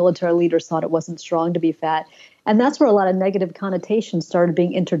fat. Military leaders thought it wasn't strong to be fat. And that's where a lot of negative connotations started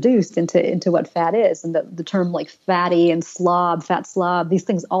being introduced into what fat is. And the term like fatty and slob, fat slob, these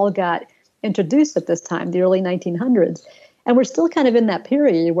things all got introduced at this time, the early 1900s. And we're still kind of in that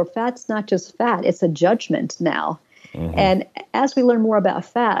period where fat's not just fat, it's a judgment now. Mm-hmm. And as we learn more about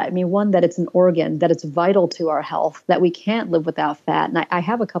fat, one, that it's an organ, that it's vital to our health, that we can't live without fat. And I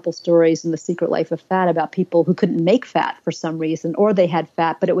have a couple stories in The Secret Life of Fat about people who couldn't make fat for some reason, or they had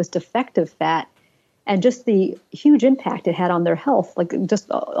fat, but it was defective fat, and just the huge impact it had on their health, like just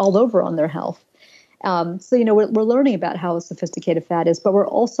all over on their health. So, we're learning about how sophisticated fat is, but we're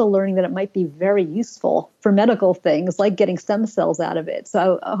also learning that it might be very useful for medical things like getting stem cells out of it.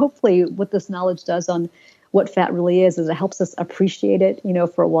 So hopefully what this knowledge does on what fat really is it helps us appreciate it,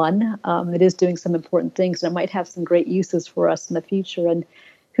 for one. It is doing some important things, and it might have some great uses for us in the future. And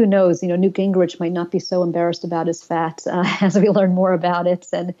who knows, Newt Gingrich might not be so embarrassed about his fat as we learn more about it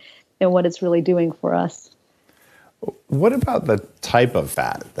and what it's really doing for us. What about the type of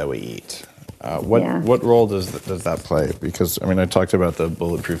fat that we eat? What role does that play? Because, I talked about the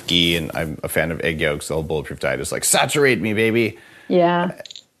bulletproof ghee, and I'm a fan of egg yolks. The whole bulletproof diet is like, saturate me, baby. Yeah.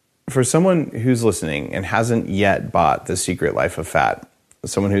 For someone who's listening and hasn't yet bought The Secret Life of Fat,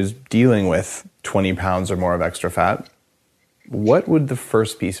 someone who's dealing with 20 pounds or more of extra fat, what would the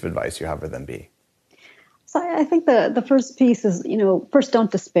first piece of advice you have for them be? So I think the first piece is, first, don't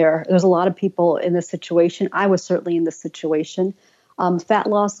despair. There's a lot of people in this situation. I was certainly in this situation. Fat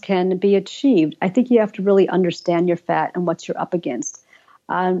loss can be achieved. I think you have to really understand your fat and what you're up against.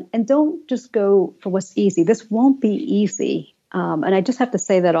 And don't just go for what's easy. This won't be easy. And I just have to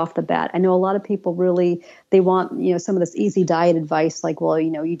say that off the bat. I know a lot of people really, they want, some of this easy diet advice, like, well,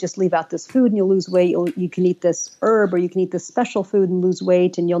 you just leave out this food and you'll lose weight. You can eat this herb or you can eat this special food and lose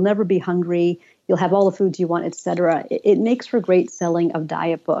weight and you'll never be hungry. You'll have all the foods you want, et cetera. It makes for great selling of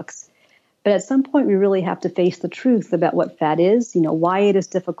diet books. But at some point, we really have to face the truth about what fat is, why it is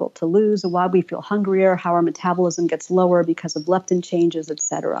difficult to lose, why we feel hungrier, how our metabolism gets lower because of leptin changes, et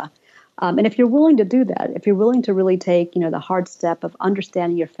cetera. And if you're willing to do that, if you're willing to really take, the hard step of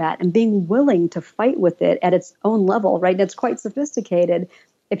understanding your fat and being willing to fight with it at its own level, right? And it's quite sophisticated.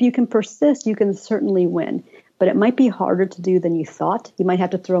 If you can persist, you can certainly win. But it might be harder to do than you thought. You might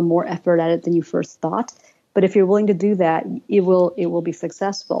have to throw more effort at it than you first thought. But if you're willing to do that, it will be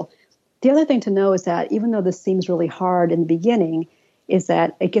successful. The other thing to know is that even though this seems really hard in the beginning, is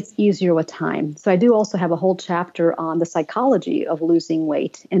that it gets easier with time. So I do also have a whole chapter on the psychology of losing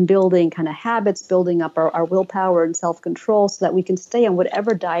weight and building kind of habits, building up our willpower and self-control so that we can stay on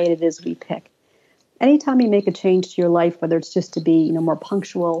whatever diet it is we pick. Anytime you make a change to your life, whether it's just to be more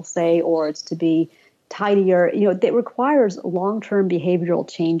punctual, say, or it's to be tidier, it requires long-term behavioral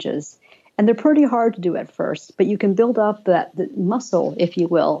changes. And they're pretty hard to do at first, but you can build up the muscle, if you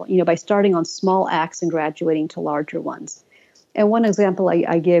will, by starting on small acts and graduating to larger ones. And one example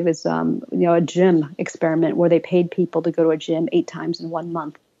I give is, a gym experiment where they paid people to go to a gym 8 times in 1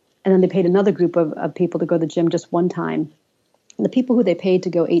 month. And then they paid another group of people to go to the gym just 1 time. And the people who they paid to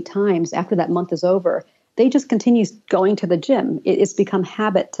go 8 times, after that month is over, they just continue going to the gym. It's become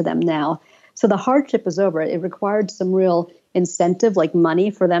habit to them now. So the hardship is over. It required some real incentive, like money,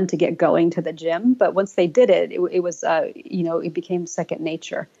 for them to get going to the gym. But once they did it, it was, it became second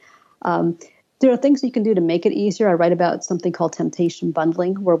nature. There are things you can do to make it easier. I write about something called temptation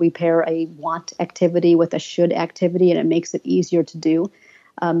bundling, where we pair a want activity with a should activity, and it makes it easier to do.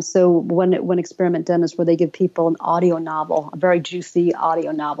 So one experiment done is where they give people an audio novel, a very juicy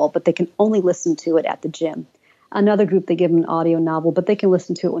audio novel, but they can only listen to it at the gym. Another group, they give them an audio novel, but they can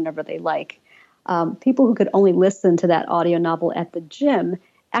listen to it whenever they like. People who could only listen to that audio novel at the gym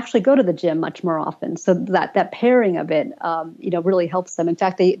actually go to the gym much more often. So that pairing of it, really helps them. In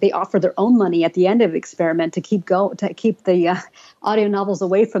fact, they offer their own money at the end of the experiment to keep the audio novels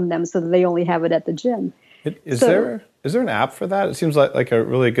away from them, so that they only have it at the gym. Is there an app for that? It seems like a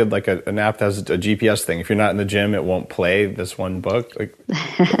really good, an app that has a GPS thing. If you're not in the gym, it won't play this one book.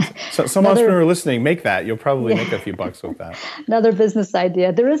 Some entrepreneur listening, make that. You'll probably make a few bucks with that. Another business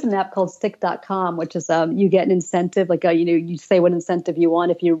idea. There is an app called Stick.com, which is you get an incentive, you say what incentive you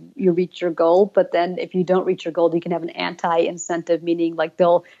want if you reach your goal. But then if you don't reach your goal, you can have an anti-incentive, meaning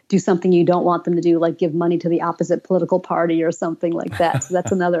they'll do something you don't want them to do, like give money to the opposite political party or something like that. So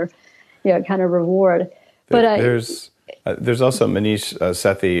that's another kind of reward. But there's also Manish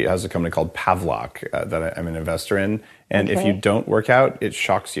Sethi has a company called Pavlok that I'm an investor in, and if you don't work out, it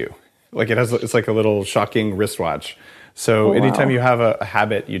shocks you. It's like a little shocking wristwatch. So anytime you have a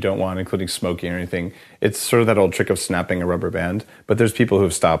habit you don't want, including smoking or anything, it's sort of that old trick of snapping a rubber band. But there's people who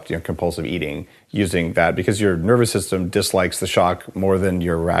have stopped compulsive eating using that because your nervous system dislikes the shock more than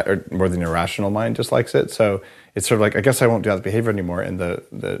your rational mind dislikes it. So it's sort of I guess I won't do that behavior anymore, and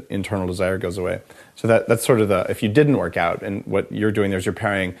the internal desire goes away. So that's sort of if you didn't work out, and what you're doing there is you're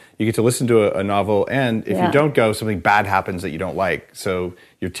pairing, you get to listen to a novel, and if you don't go, something bad happens that you don't like. So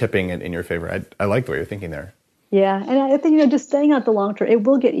you're tipping it in your favor. I like the way you're thinking there. Yeah, and I think, just staying out the long term, it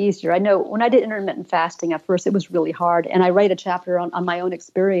will get easier. I know when I did intermittent fasting at first, it was really hard. And I write a chapter on my own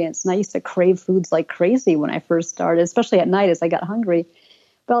experience. And I used to crave foods like crazy when I first started, especially at night as I got hungry.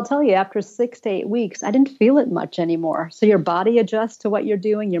 But I'll tell you, after 6 to 8 weeks, I didn't feel it much anymore. So your body adjusts to what you're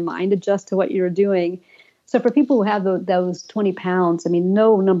doing, your mind adjusts to what you're doing. So for people who have those 20 pounds,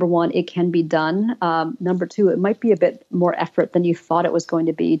 number one, it can be done. Number two, it might be a bit more effort than you thought it was going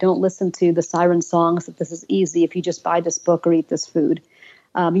to be. Don't listen to the siren songs that this is easy if you just buy this book or eat this food.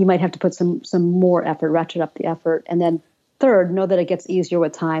 You might have to put some more effort, ratchet up the effort. And then third, know that it gets easier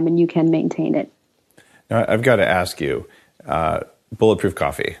with time and you can maintain it. Now, I've got to ask you, bulletproof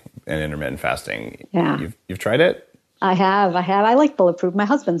coffee and intermittent fasting. Yeah. You've tried it? I have. I like bulletproof. My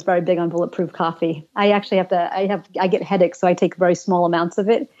husband's very big on bulletproof coffee. I actually I get headaches, so I take very small amounts of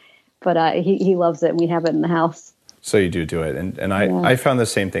it, but he loves it, and we have it in the house. So you do it. And I found the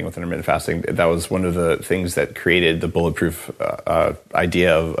same thing with intermittent fasting. That was one of the things that created the bulletproof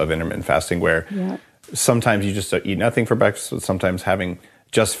idea of intermittent fasting, where sometimes you just eat nothing for breakfast, but sometimes having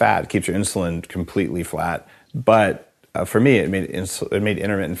just fat, keeps your insulin completely flat. But for me, it made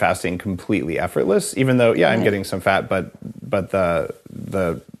intermittent fasting completely effortless. Even though, I'm getting some fat, but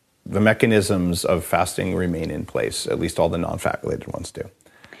the mechanisms of fasting remain in place. At least all the non-fat related ones do.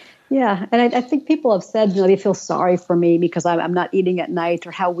 Yeah, and I think people have said, they feel sorry for me because I'm not eating at night,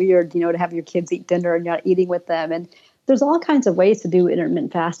 or how weird, to have your kids eat dinner and you're not eating with them. And there's all kinds of ways to do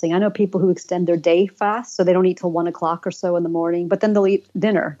intermittent fasting. I know people who extend their day fast, so they don't eat till 1 o'clock or so in the morning, but then they'll eat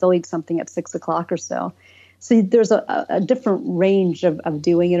dinner. They'll eat something at 6 o'clock or so. So there's a different range of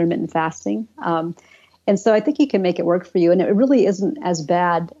doing intermittent fasting. And so I think you can make it work for you. And it really isn't as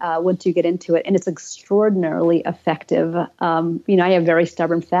bad once you get into it. And it's extraordinarily effective. I have very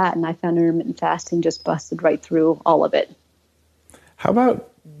stubborn fat, and I found intermittent fasting just busted right through all of it. How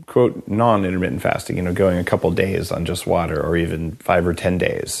about, quote, non-intermittent fasting, going a couple days on just water, or even 5 or 10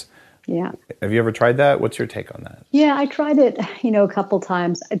 days? Yeah. Have you ever tried that? What's your take on that? Yeah, I tried it, a couple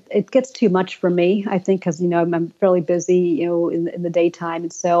times. It gets too much for me, I think, because, I'm fairly busy, in the daytime.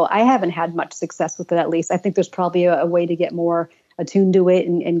 And so I haven't had much success with it, at least. I think there's probably a way to get more attuned to it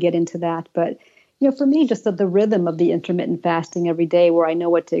and get into that. But, for me, just the rhythm of the intermittent fasting every day, where I know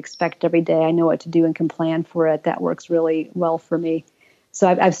what to expect every day, I know what to do and can plan for it, that works really well for me. So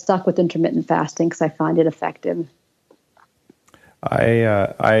I've stuck with intermittent fasting because I find it effective.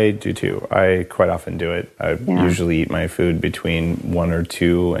 I do too. I quite often do it. I usually eat my food between 1 or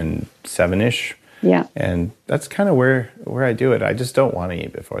 2 and 7-ish. Yeah. And that's kind of where I do it. I just don't want to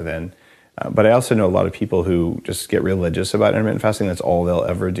eat before then. But I also know a lot of people who just get religious about intermittent fasting. That's all they'll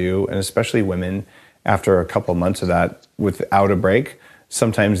ever do. And especially women, after a couple months of that without a break,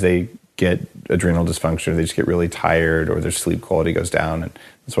 sometimes they get adrenal dysfunction, or they just get really tired, or their sleep quality goes down. And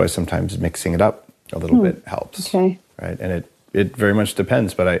that's why sometimes mixing it up a little bit helps. Okay. Right. And it very much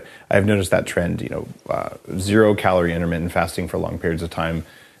depends, but I've noticed that trend. 0-calorie intermittent fasting for long periods of time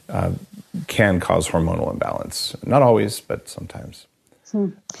can cause hormonal imbalance. Not always, but sometimes.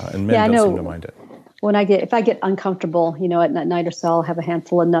 And men don't seem to mind it. If I get uncomfortable, at night or so, I'll have a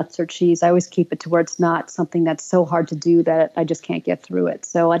handful of nuts or cheese. I always keep it to where it's not something that's so hard to do that I just can't get through it.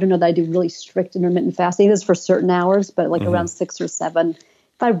 So I don't know that I do really strict intermittent fasting. It is for certain hours, but around 6 or 7.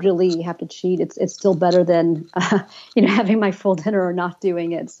 If I really have to cheat, it's still better than having my full dinner or not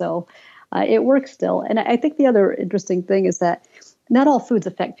doing it. So it works still. And I think the other interesting thing is that not all foods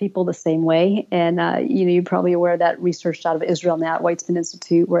affect people the same way. And you're probably aware of that research out of Israel now at Weizmann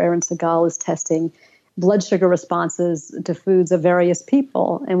Institute, where Aaron Segal is testing blood sugar responses to foods of various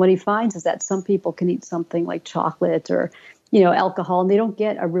people. And what he finds is that some people can eat something like chocolate or alcohol, and they don't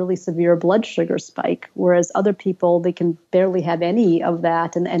get a really severe blood sugar spike. Whereas other people, they can barely have any of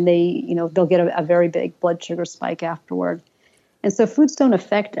that, and they, they'll get a very big blood sugar spike afterward. And so foods don't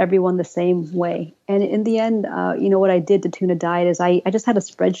affect everyone the same way. And in the end, what I did to tune a diet is I just had a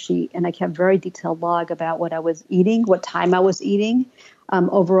spreadsheet, and I kept very detailed log about what I was eating, what time I was eating,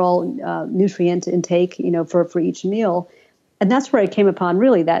 overall nutrient intake, for each meal. And that's where I came upon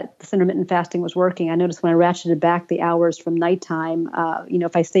really that this intermittent fasting was working. I noticed when I ratcheted back the hours from nighttime,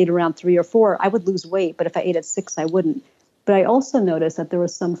 if I stayed around 3 or 4, I would lose weight. But if I ate at 6, I wouldn't. But I also noticed that there were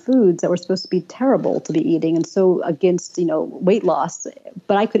some foods that were supposed to be terrible to be eating, and so against, weight loss.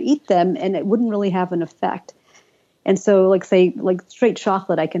 But I could eat them, and it wouldn't really have an effect. And so, like straight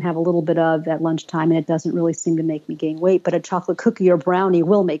chocolate, I can have a little bit of at lunchtime, and it doesn't really seem to make me gain weight. But a chocolate cookie or brownie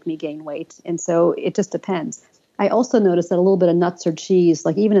will make me gain weight. And so it just depends. I also noticed that a little bit of nuts or cheese,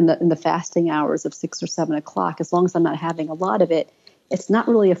 like even in the fasting hours of 6 or 7 o'clock, as long as I'm not having a lot of it, it's not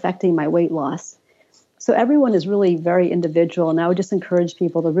really affecting my weight loss. So everyone is really very individual, and I would just encourage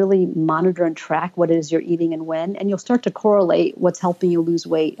people to really monitor and track what it is you're eating and when, and you'll start to correlate what's helping you lose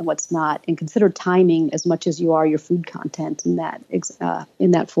weight and what's not, and consider timing as much as you are your food content in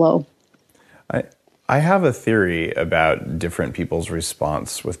that flow. I have a theory about different people's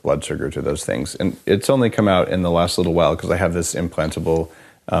response with blood sugar to those things, and it's only come out in the last little while because I have this implantable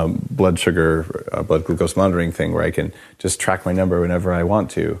blood sugar, blood glucose monitoring thing where I can just track my number whenever I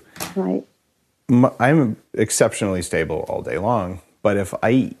want to. Right. I'm exceptionally stable all day long, but if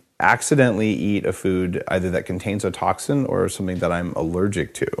I accidentally eat a food either that contains a toxin or something that I'm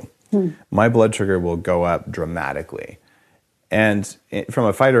allergic to, my blood sugar will go up dramatically. And from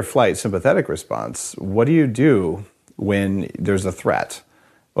a fight or flight sympathetic response, what do you do when there's a threat?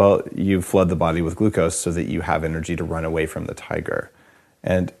 Well, you flood the body with glucose so that you have energy to run away from the tiger.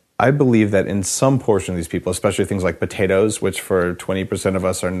 And I believe that in some portion of these people, especially things like potatoes, which for 20% of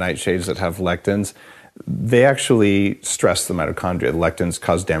us are nightshades that have lectins, they actually stress the mitochondria. The lectins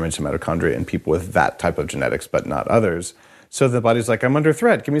cause damage to mitochondria in people with that type of genetics, but not others. So the body's like, I'm under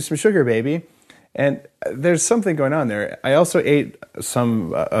threat. Give me some sugar, baby. And there's something going on there. I also ate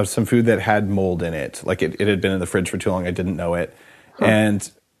some food that had mold in it. Like it had been in the fridge for too long. I didn't know it. Huh.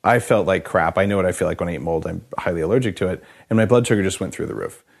 And I felt like crap. I know what I feel like when I eat mold. I'm highly allergic to it. And my blood sugar just went through the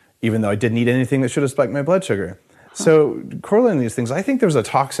roof, even though I didn't eat anything that should have spiked my blood sugar. Huh. So correlating these things, I think there's a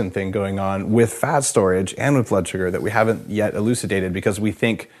toxin thing going on with fat storage and with blood sugar that we haven't yet elucidated, because we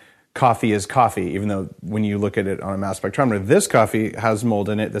think coffee is coffee, even though when you look at it on a mass spectrometer, this coffee has mold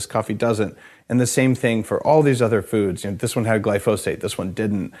in it, this coffee doesn't. And the same thing for all these other foods. This one had glyphosate, this one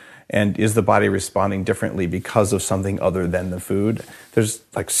didn't. And is the body responding differently because of something other than the food? There's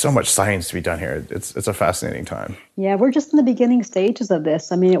like so much science to be done here. It's a fascinating time. Yeah, we're just in the beginning stages of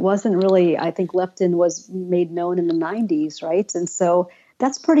this. I mean, it wasn't really, I think leptin was made known in the 90s, right? And so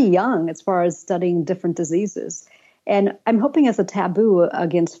that's pretty young as far as studying different diseases. And I'm hoping as the taboo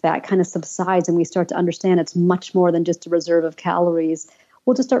against fat kind of subsides and we start to understand it's much more than just a reserve of calories,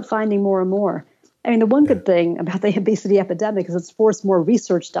 we'll just start finding more and more. I mean, the one good thing about the obesity epidemic is it's forced more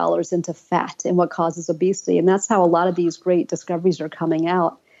research dollars into fat and what causes obesity. And that's how a lot of these great discoveries are coming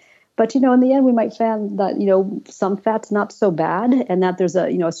out. But, in the end, we might find that, some fat's not so bad and that there's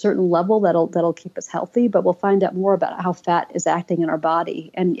a certain level that'll keep us healthy. But we'll find out more about how fat is acting in our body.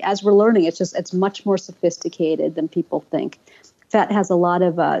 And as we're learning, it's much more sophisticated than people think. Fat has a lot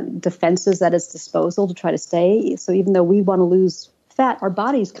of defenses at its disposal to try to stay. So even though we want to lose fat, our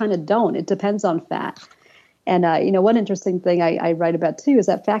bodies kind of don't. It depends on fat. And, one interesting thing I write about, too, is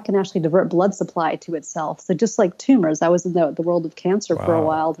that fat can actually divert blood supply to itself. So just like tumors, I was in the world of cancer for a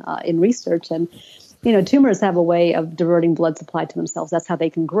while in research. And, tumors have a way of diverting blood supply to themselves. That's how they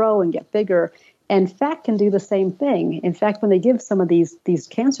can grow and get bigger. And fat can do the same thing. In fact, when they give some of these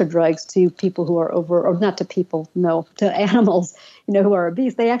cancer drugs to people who are or not to people, no, to animals, who are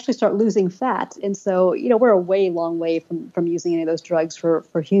obese, they actually start losing fat. And so, we're a long way from using any of those drugs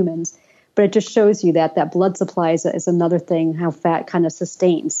for humans. But it just shows you that blood supply is another thing, how fat kind of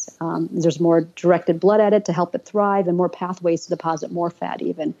sustains. There's more directed blood at it to help it thrive and more pathways to deposit more fat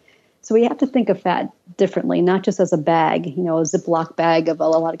even. So we have to think of fat differently, not just as a bag, a Ziploc bag of a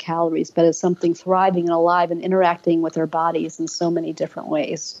lot of calories, but as something thriving and alive and interacting with our bodies in so many different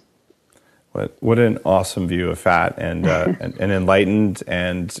ways. What an awesome view of fat, and enlightened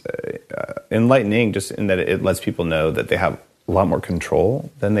and enlightening, just in that it lets people know that they have a lot more control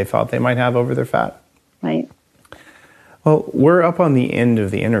than they thought they might have over their fat. Right. Well, we're up on the end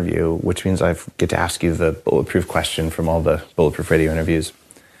of the interview, which means I get to ask you the bulletproof question from all the Bulletproof Radio interviews.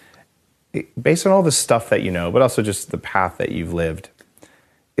 Based on all the stuff that you know, but also just the path that you've lived,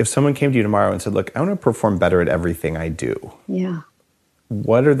 if someone came to you tomorrow and said, look, I want to perform better at everything I do. Yeah.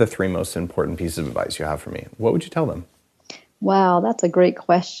 What are the 3 most important pieces of advice you have for me? What would you tell them? Wow, that's a great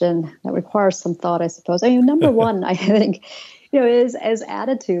question. That requires some thought, I suppose. Number one, I think, is as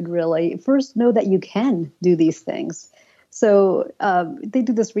attitude, really. First, know that you can do these things. So they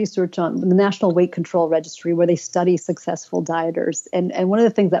do this research on the National Weight Control Registry where they study successful dieters. And one of the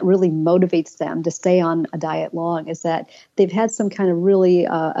things that really motivates them to stay on a diet long is that they've had some kind of really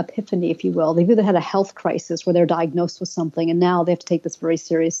epiphany, if you will. They've either had a health crisis where they're diagnosed with something and now they have to take this very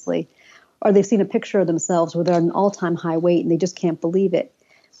seriously, or they've seen a picture of themselves where they're at an all-time high weight and they just can't believe it.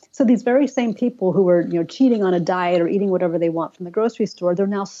 So these very same people who are cheating on a diet or eating whatever they want from the grocery store, they're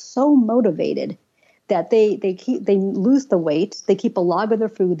now so motivated that they lose the weight, they keep a log of their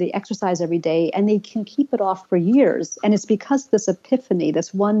food, they exercise every day, and they can keep it off for years. And it's because this epiphany,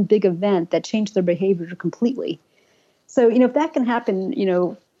 this one big event that changed their behavior completely. So, if that can happen,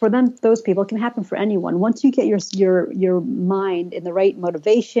 for them, those people, it can happen for anyone. Once you get your mind in the right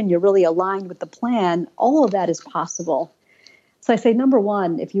motivation, you're really aligned with the plan, all of that is possible. So I say, number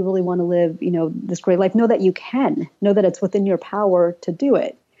one, if you really want to live, this great life, know that you can, know that it's within your power to do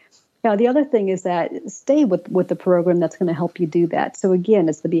it. Now, the other thing is that stay with the program that's going to help you do that. So again,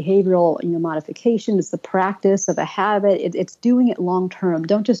 it's the behavioral modification. It's the practice of a habit. It's doing it long term.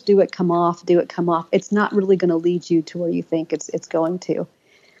 Don't just do it, come off. It's not really going to lead you to where you think it's going to.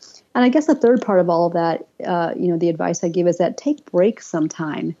 And I guess the third part of all of that, the advice I give is that take breaks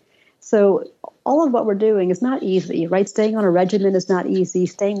sometime. So all of what we're doing is not easy, right? Staying on a regimen is not easy.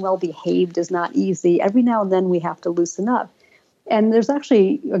 Staying well behaved is not easy. Every now and then we have to loosen up. And there's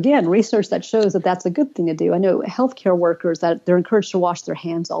actually, again, research that shows that that's a good thing to do. I know healthcare workers that they're encouraged to wash their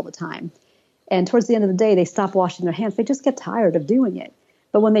hands all the time. And towards the end of the day, they stop washing their hands. They just get tired of doing it.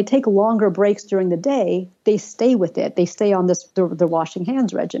 But when they take longer breaks during the day, they stay with it. They stay on the washing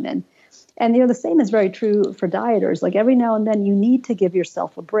hands regimen. And the same is very true for dieters. Like every now and then you need to give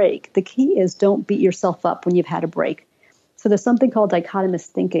yourself a break. The key is don't beat yourself up when you've had a break. So there's something called dichotomous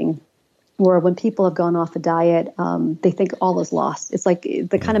thinking, where when people have gone off a diet, they think all is lost. It's like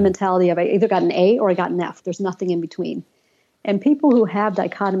the kind of mentality of I either got an A or I got an F. There's nothing in between. And people who have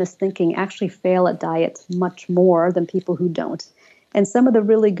dichotomous thinking actually fail at diets much more than people who don't. And some of the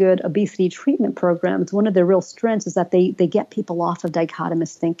really good obesity treatment programs, one of their real strengths is that they get people off of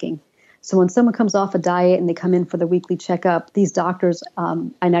dichotomous thinking. So when someone comes off a diet and they come in for the weekly checkup, these doctors,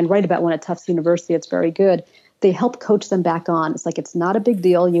 and I write about one at Tufts University, it's very good, they help coach them back on. It's like, it's not a big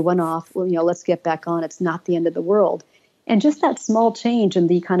deal. You went off, well, let's get back on. It's not the end of the world. And just that small change and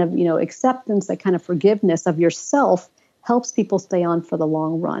the kind of, acceptance, that kind of forgiveness of yourself helps people stay on for the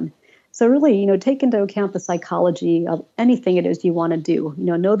long run. So really, take into account the psychology of anything it is you want to do.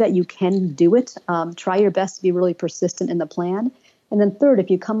 Know that you can do it. Try your best to be really persistent in the plan. And then third, if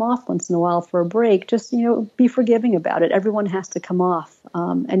you come off once in a while for a break, just, be forgiving about it. Everyone has to come off.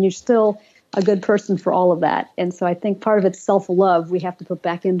 And you're still a good person for all of that. And so I think part of it's self-love we have to put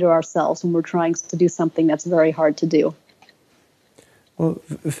back into ourselves when we're trying to do something that's very hard to do. Well,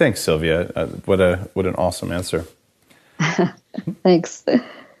 thanks, Sylvia. What an awesome answer. Thanks.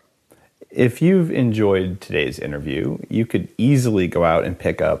 If you've enjoyed today's interview, you could easily go out and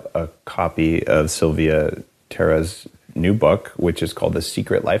pick up a copy of Sylvia Tara's new book, which is called The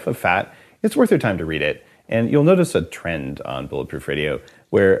Secret Life of Fat. It's worth your time to read it. And you'll notice a trend on Bulletproof Radio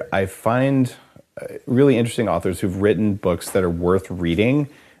where I find really interesting authors who've written books that are worth reading.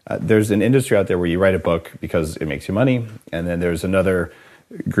 There's an industry out there where you write a book because it makes you money. And then there's another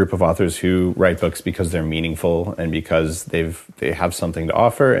group of authors who write books because they're meaningful and because they have something to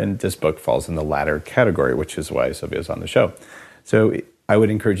offer. And this book falls in the latter category, which is why Sylvia's on the show. So I would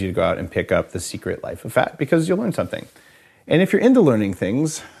encourage you to go out and pick up The Secret Life of Fat because you'll learn something. And if you're into learning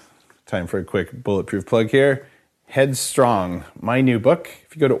things, time for a quick bulletproof plug here. Headstrong, my new book.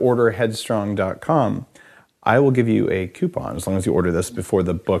 If you go to orderheadstrong.com, I will give you a coupon. As long as you order this before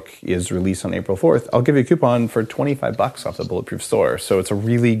the book is released on April 4th, I'll give you a coupon for $25 off the Bulletproof store. So it's a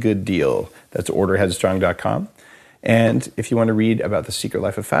really good deal. That's orderheadstrong.com. And if you want to read about The Secret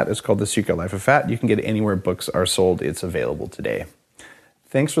Life of Fat, it's called The Secret Life of Fat. You can get it anywhere books are sold. It's available today.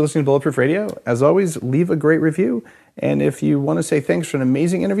 Thanks for listening to Bulletproof Radio. As always, leave a great review. And if you want to say thanks for an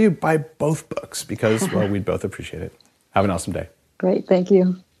amazing interview, buy both books because, well, we'd both appreciate it. Have an awesome day. Great. Thank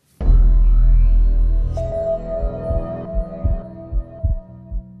you.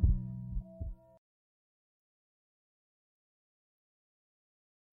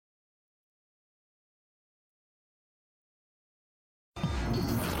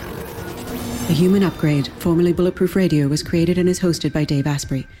 The Human Upgrade, formerly Bulletproof Radio, was created and is hosted by Dave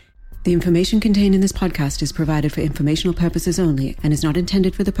Asprey. The information contained in this podcast is provided for informational purposes only and is not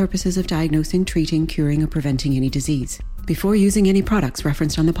intended for the purposes of diagnosing, treating, curing, or preventing any disease. Before using any products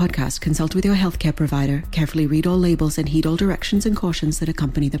referenced on the podcast, consult with your healthcare provider, carefully read all labels, and heed all directions and cautions that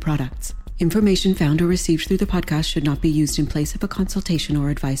accompany the products. Information found or received through the podcast should not be used in place of a consultation or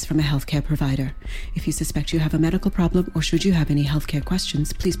advice from a healthcare provider. If you suspect you have a medical problem or should you have any healthcare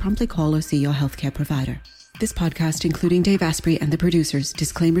questions, please promptly call or see your healthcare provider. This podcast, including Dave Asprey and the producers,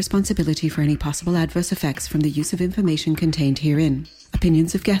 disclaim responsibility for any possible adverse effects from the use of information contained herein.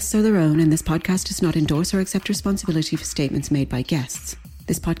 Opinions of guests are their own, and this podcast does not endorse or accept responsibility for statements made by guests.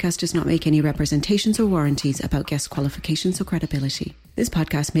 This podcast does not make any representations or warranties about guest qualifications or credibility. This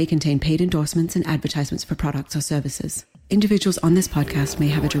podcast may contain paid endorsements and advertisements for products or services. Individuals on this podcast may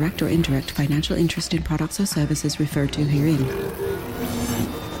have a direct or indirect financial interest in products or services referred to herein.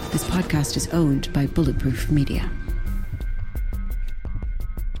 This podcast is owned by Bulletproof Media.